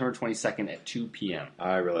Sunday, September 22nd at 2 p.m.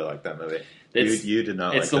 I really like that movie. You did not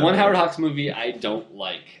like that. It's the one Howard Hawks movie I don't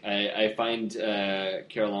like. I find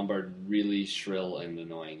Carroll Ballard really shrill and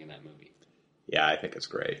annoying in that movie. Yeah, I think it's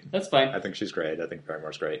great. That's fine. I think she's great. I think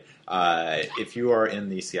Barrymore's great. If you are in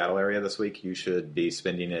the Seattle area this week, you should be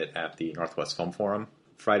spending it at the Northwest Film Forum.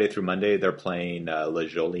 Friday through Monday, they're playing Le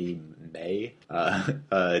Jolie May,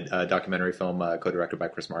 a documentary film co-directed by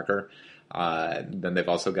Chris Marker. Then they've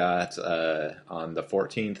also got, on the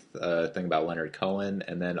 14th, a thing about Leonard Cohen.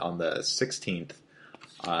 And then on the 16th,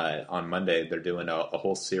 on Monday, they're doing a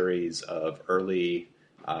whole series of early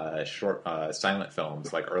short silent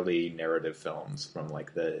films, like early narrative films from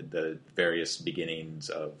like the various beginnings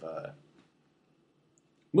of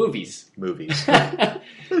movies.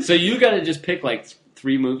 So you got to just pick like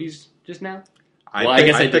 3 movies just now.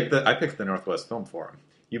 I picked the Northwest Film Forum.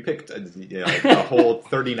 You picked a whole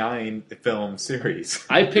 39 film series.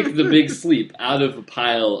 I picked The Big Sleep out of a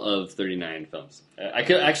pile of 39 films. I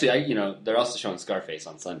could actually, they're also showing Scarface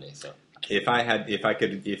on Sunday, so. If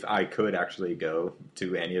I could actually go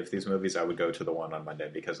to any of these movies, I would go to the one on Monday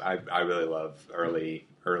because I really love early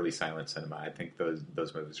silent cinema. I think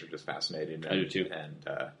those movies are just fascinating. I do too. And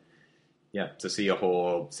to see a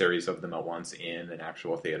whole series of them at once in an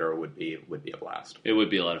actual theater would be a blast. It would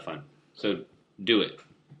be a lot of fun. So do it.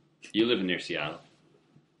 You live near Seattle.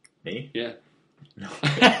 Me? Yeah. No.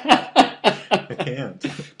 I can't.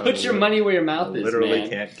 Put your money where your mouth is, literally man.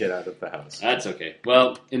 Can't get out of the house. That's okay.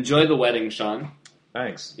 Well, enjoy the wedding, Sean.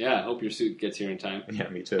 Thanks. Yeah, I hope your suit gets here in time. Yeah,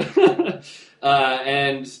 me too.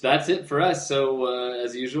 And that's it for us. So,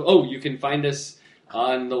 as usual, you can find us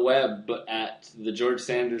on the web at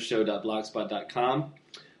thegeorgesandersshow.blogspot.com,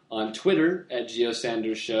 on Twitter at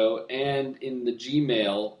GeoSandersShow, and in the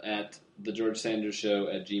Gmail at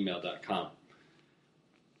thegeorgesanders.show@gmail.com.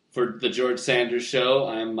 For The George Sanders Show,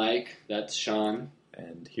 I'm Mike. That's Sean.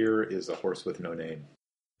 And here is A Horse with No Name.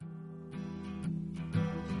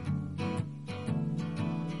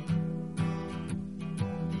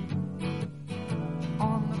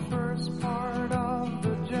 On the first part of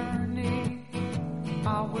the journey,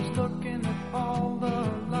 I was looking at all the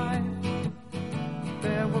life.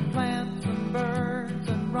 There were plants and birds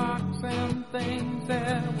and rocks and things.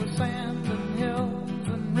 There was sand and hills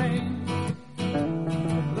and rain.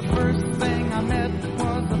 The first thing I met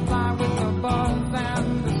was a fly with a buzz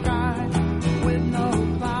and the sky with no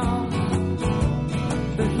clouds.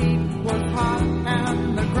 The heat was hot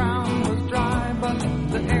and the ground was dry, but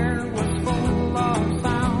the air was full of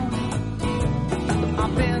sound.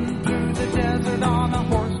 I've been through the desert on a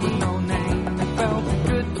horse with no name. It felt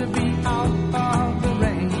good to be out of the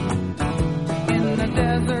rain. In the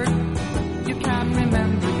desert, you can't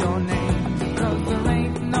remember your name, 'cause there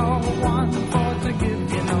ain't no one for to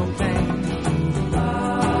give you no pain.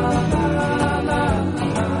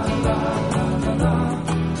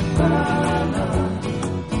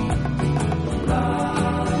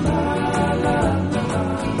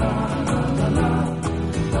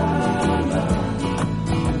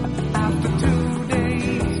 After 2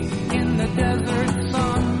 days in the desert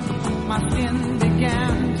sun, my skin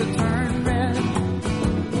began to turn red.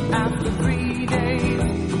 After 3 days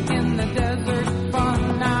in the desert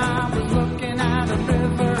fun, I was looking at a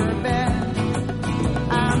riverbed.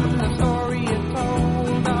 And the story it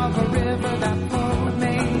told of a river that flowed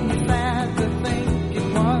made me sad to think it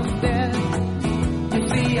was dead. You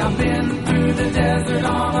see, I've been through the desert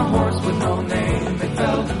on a horse with no name. It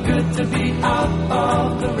felt good to be out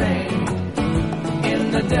of the rain.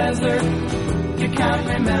 In the desert, you can't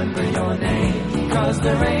remember your name, 'cause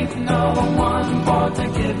there ain't no one for to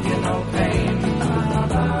give you no pain.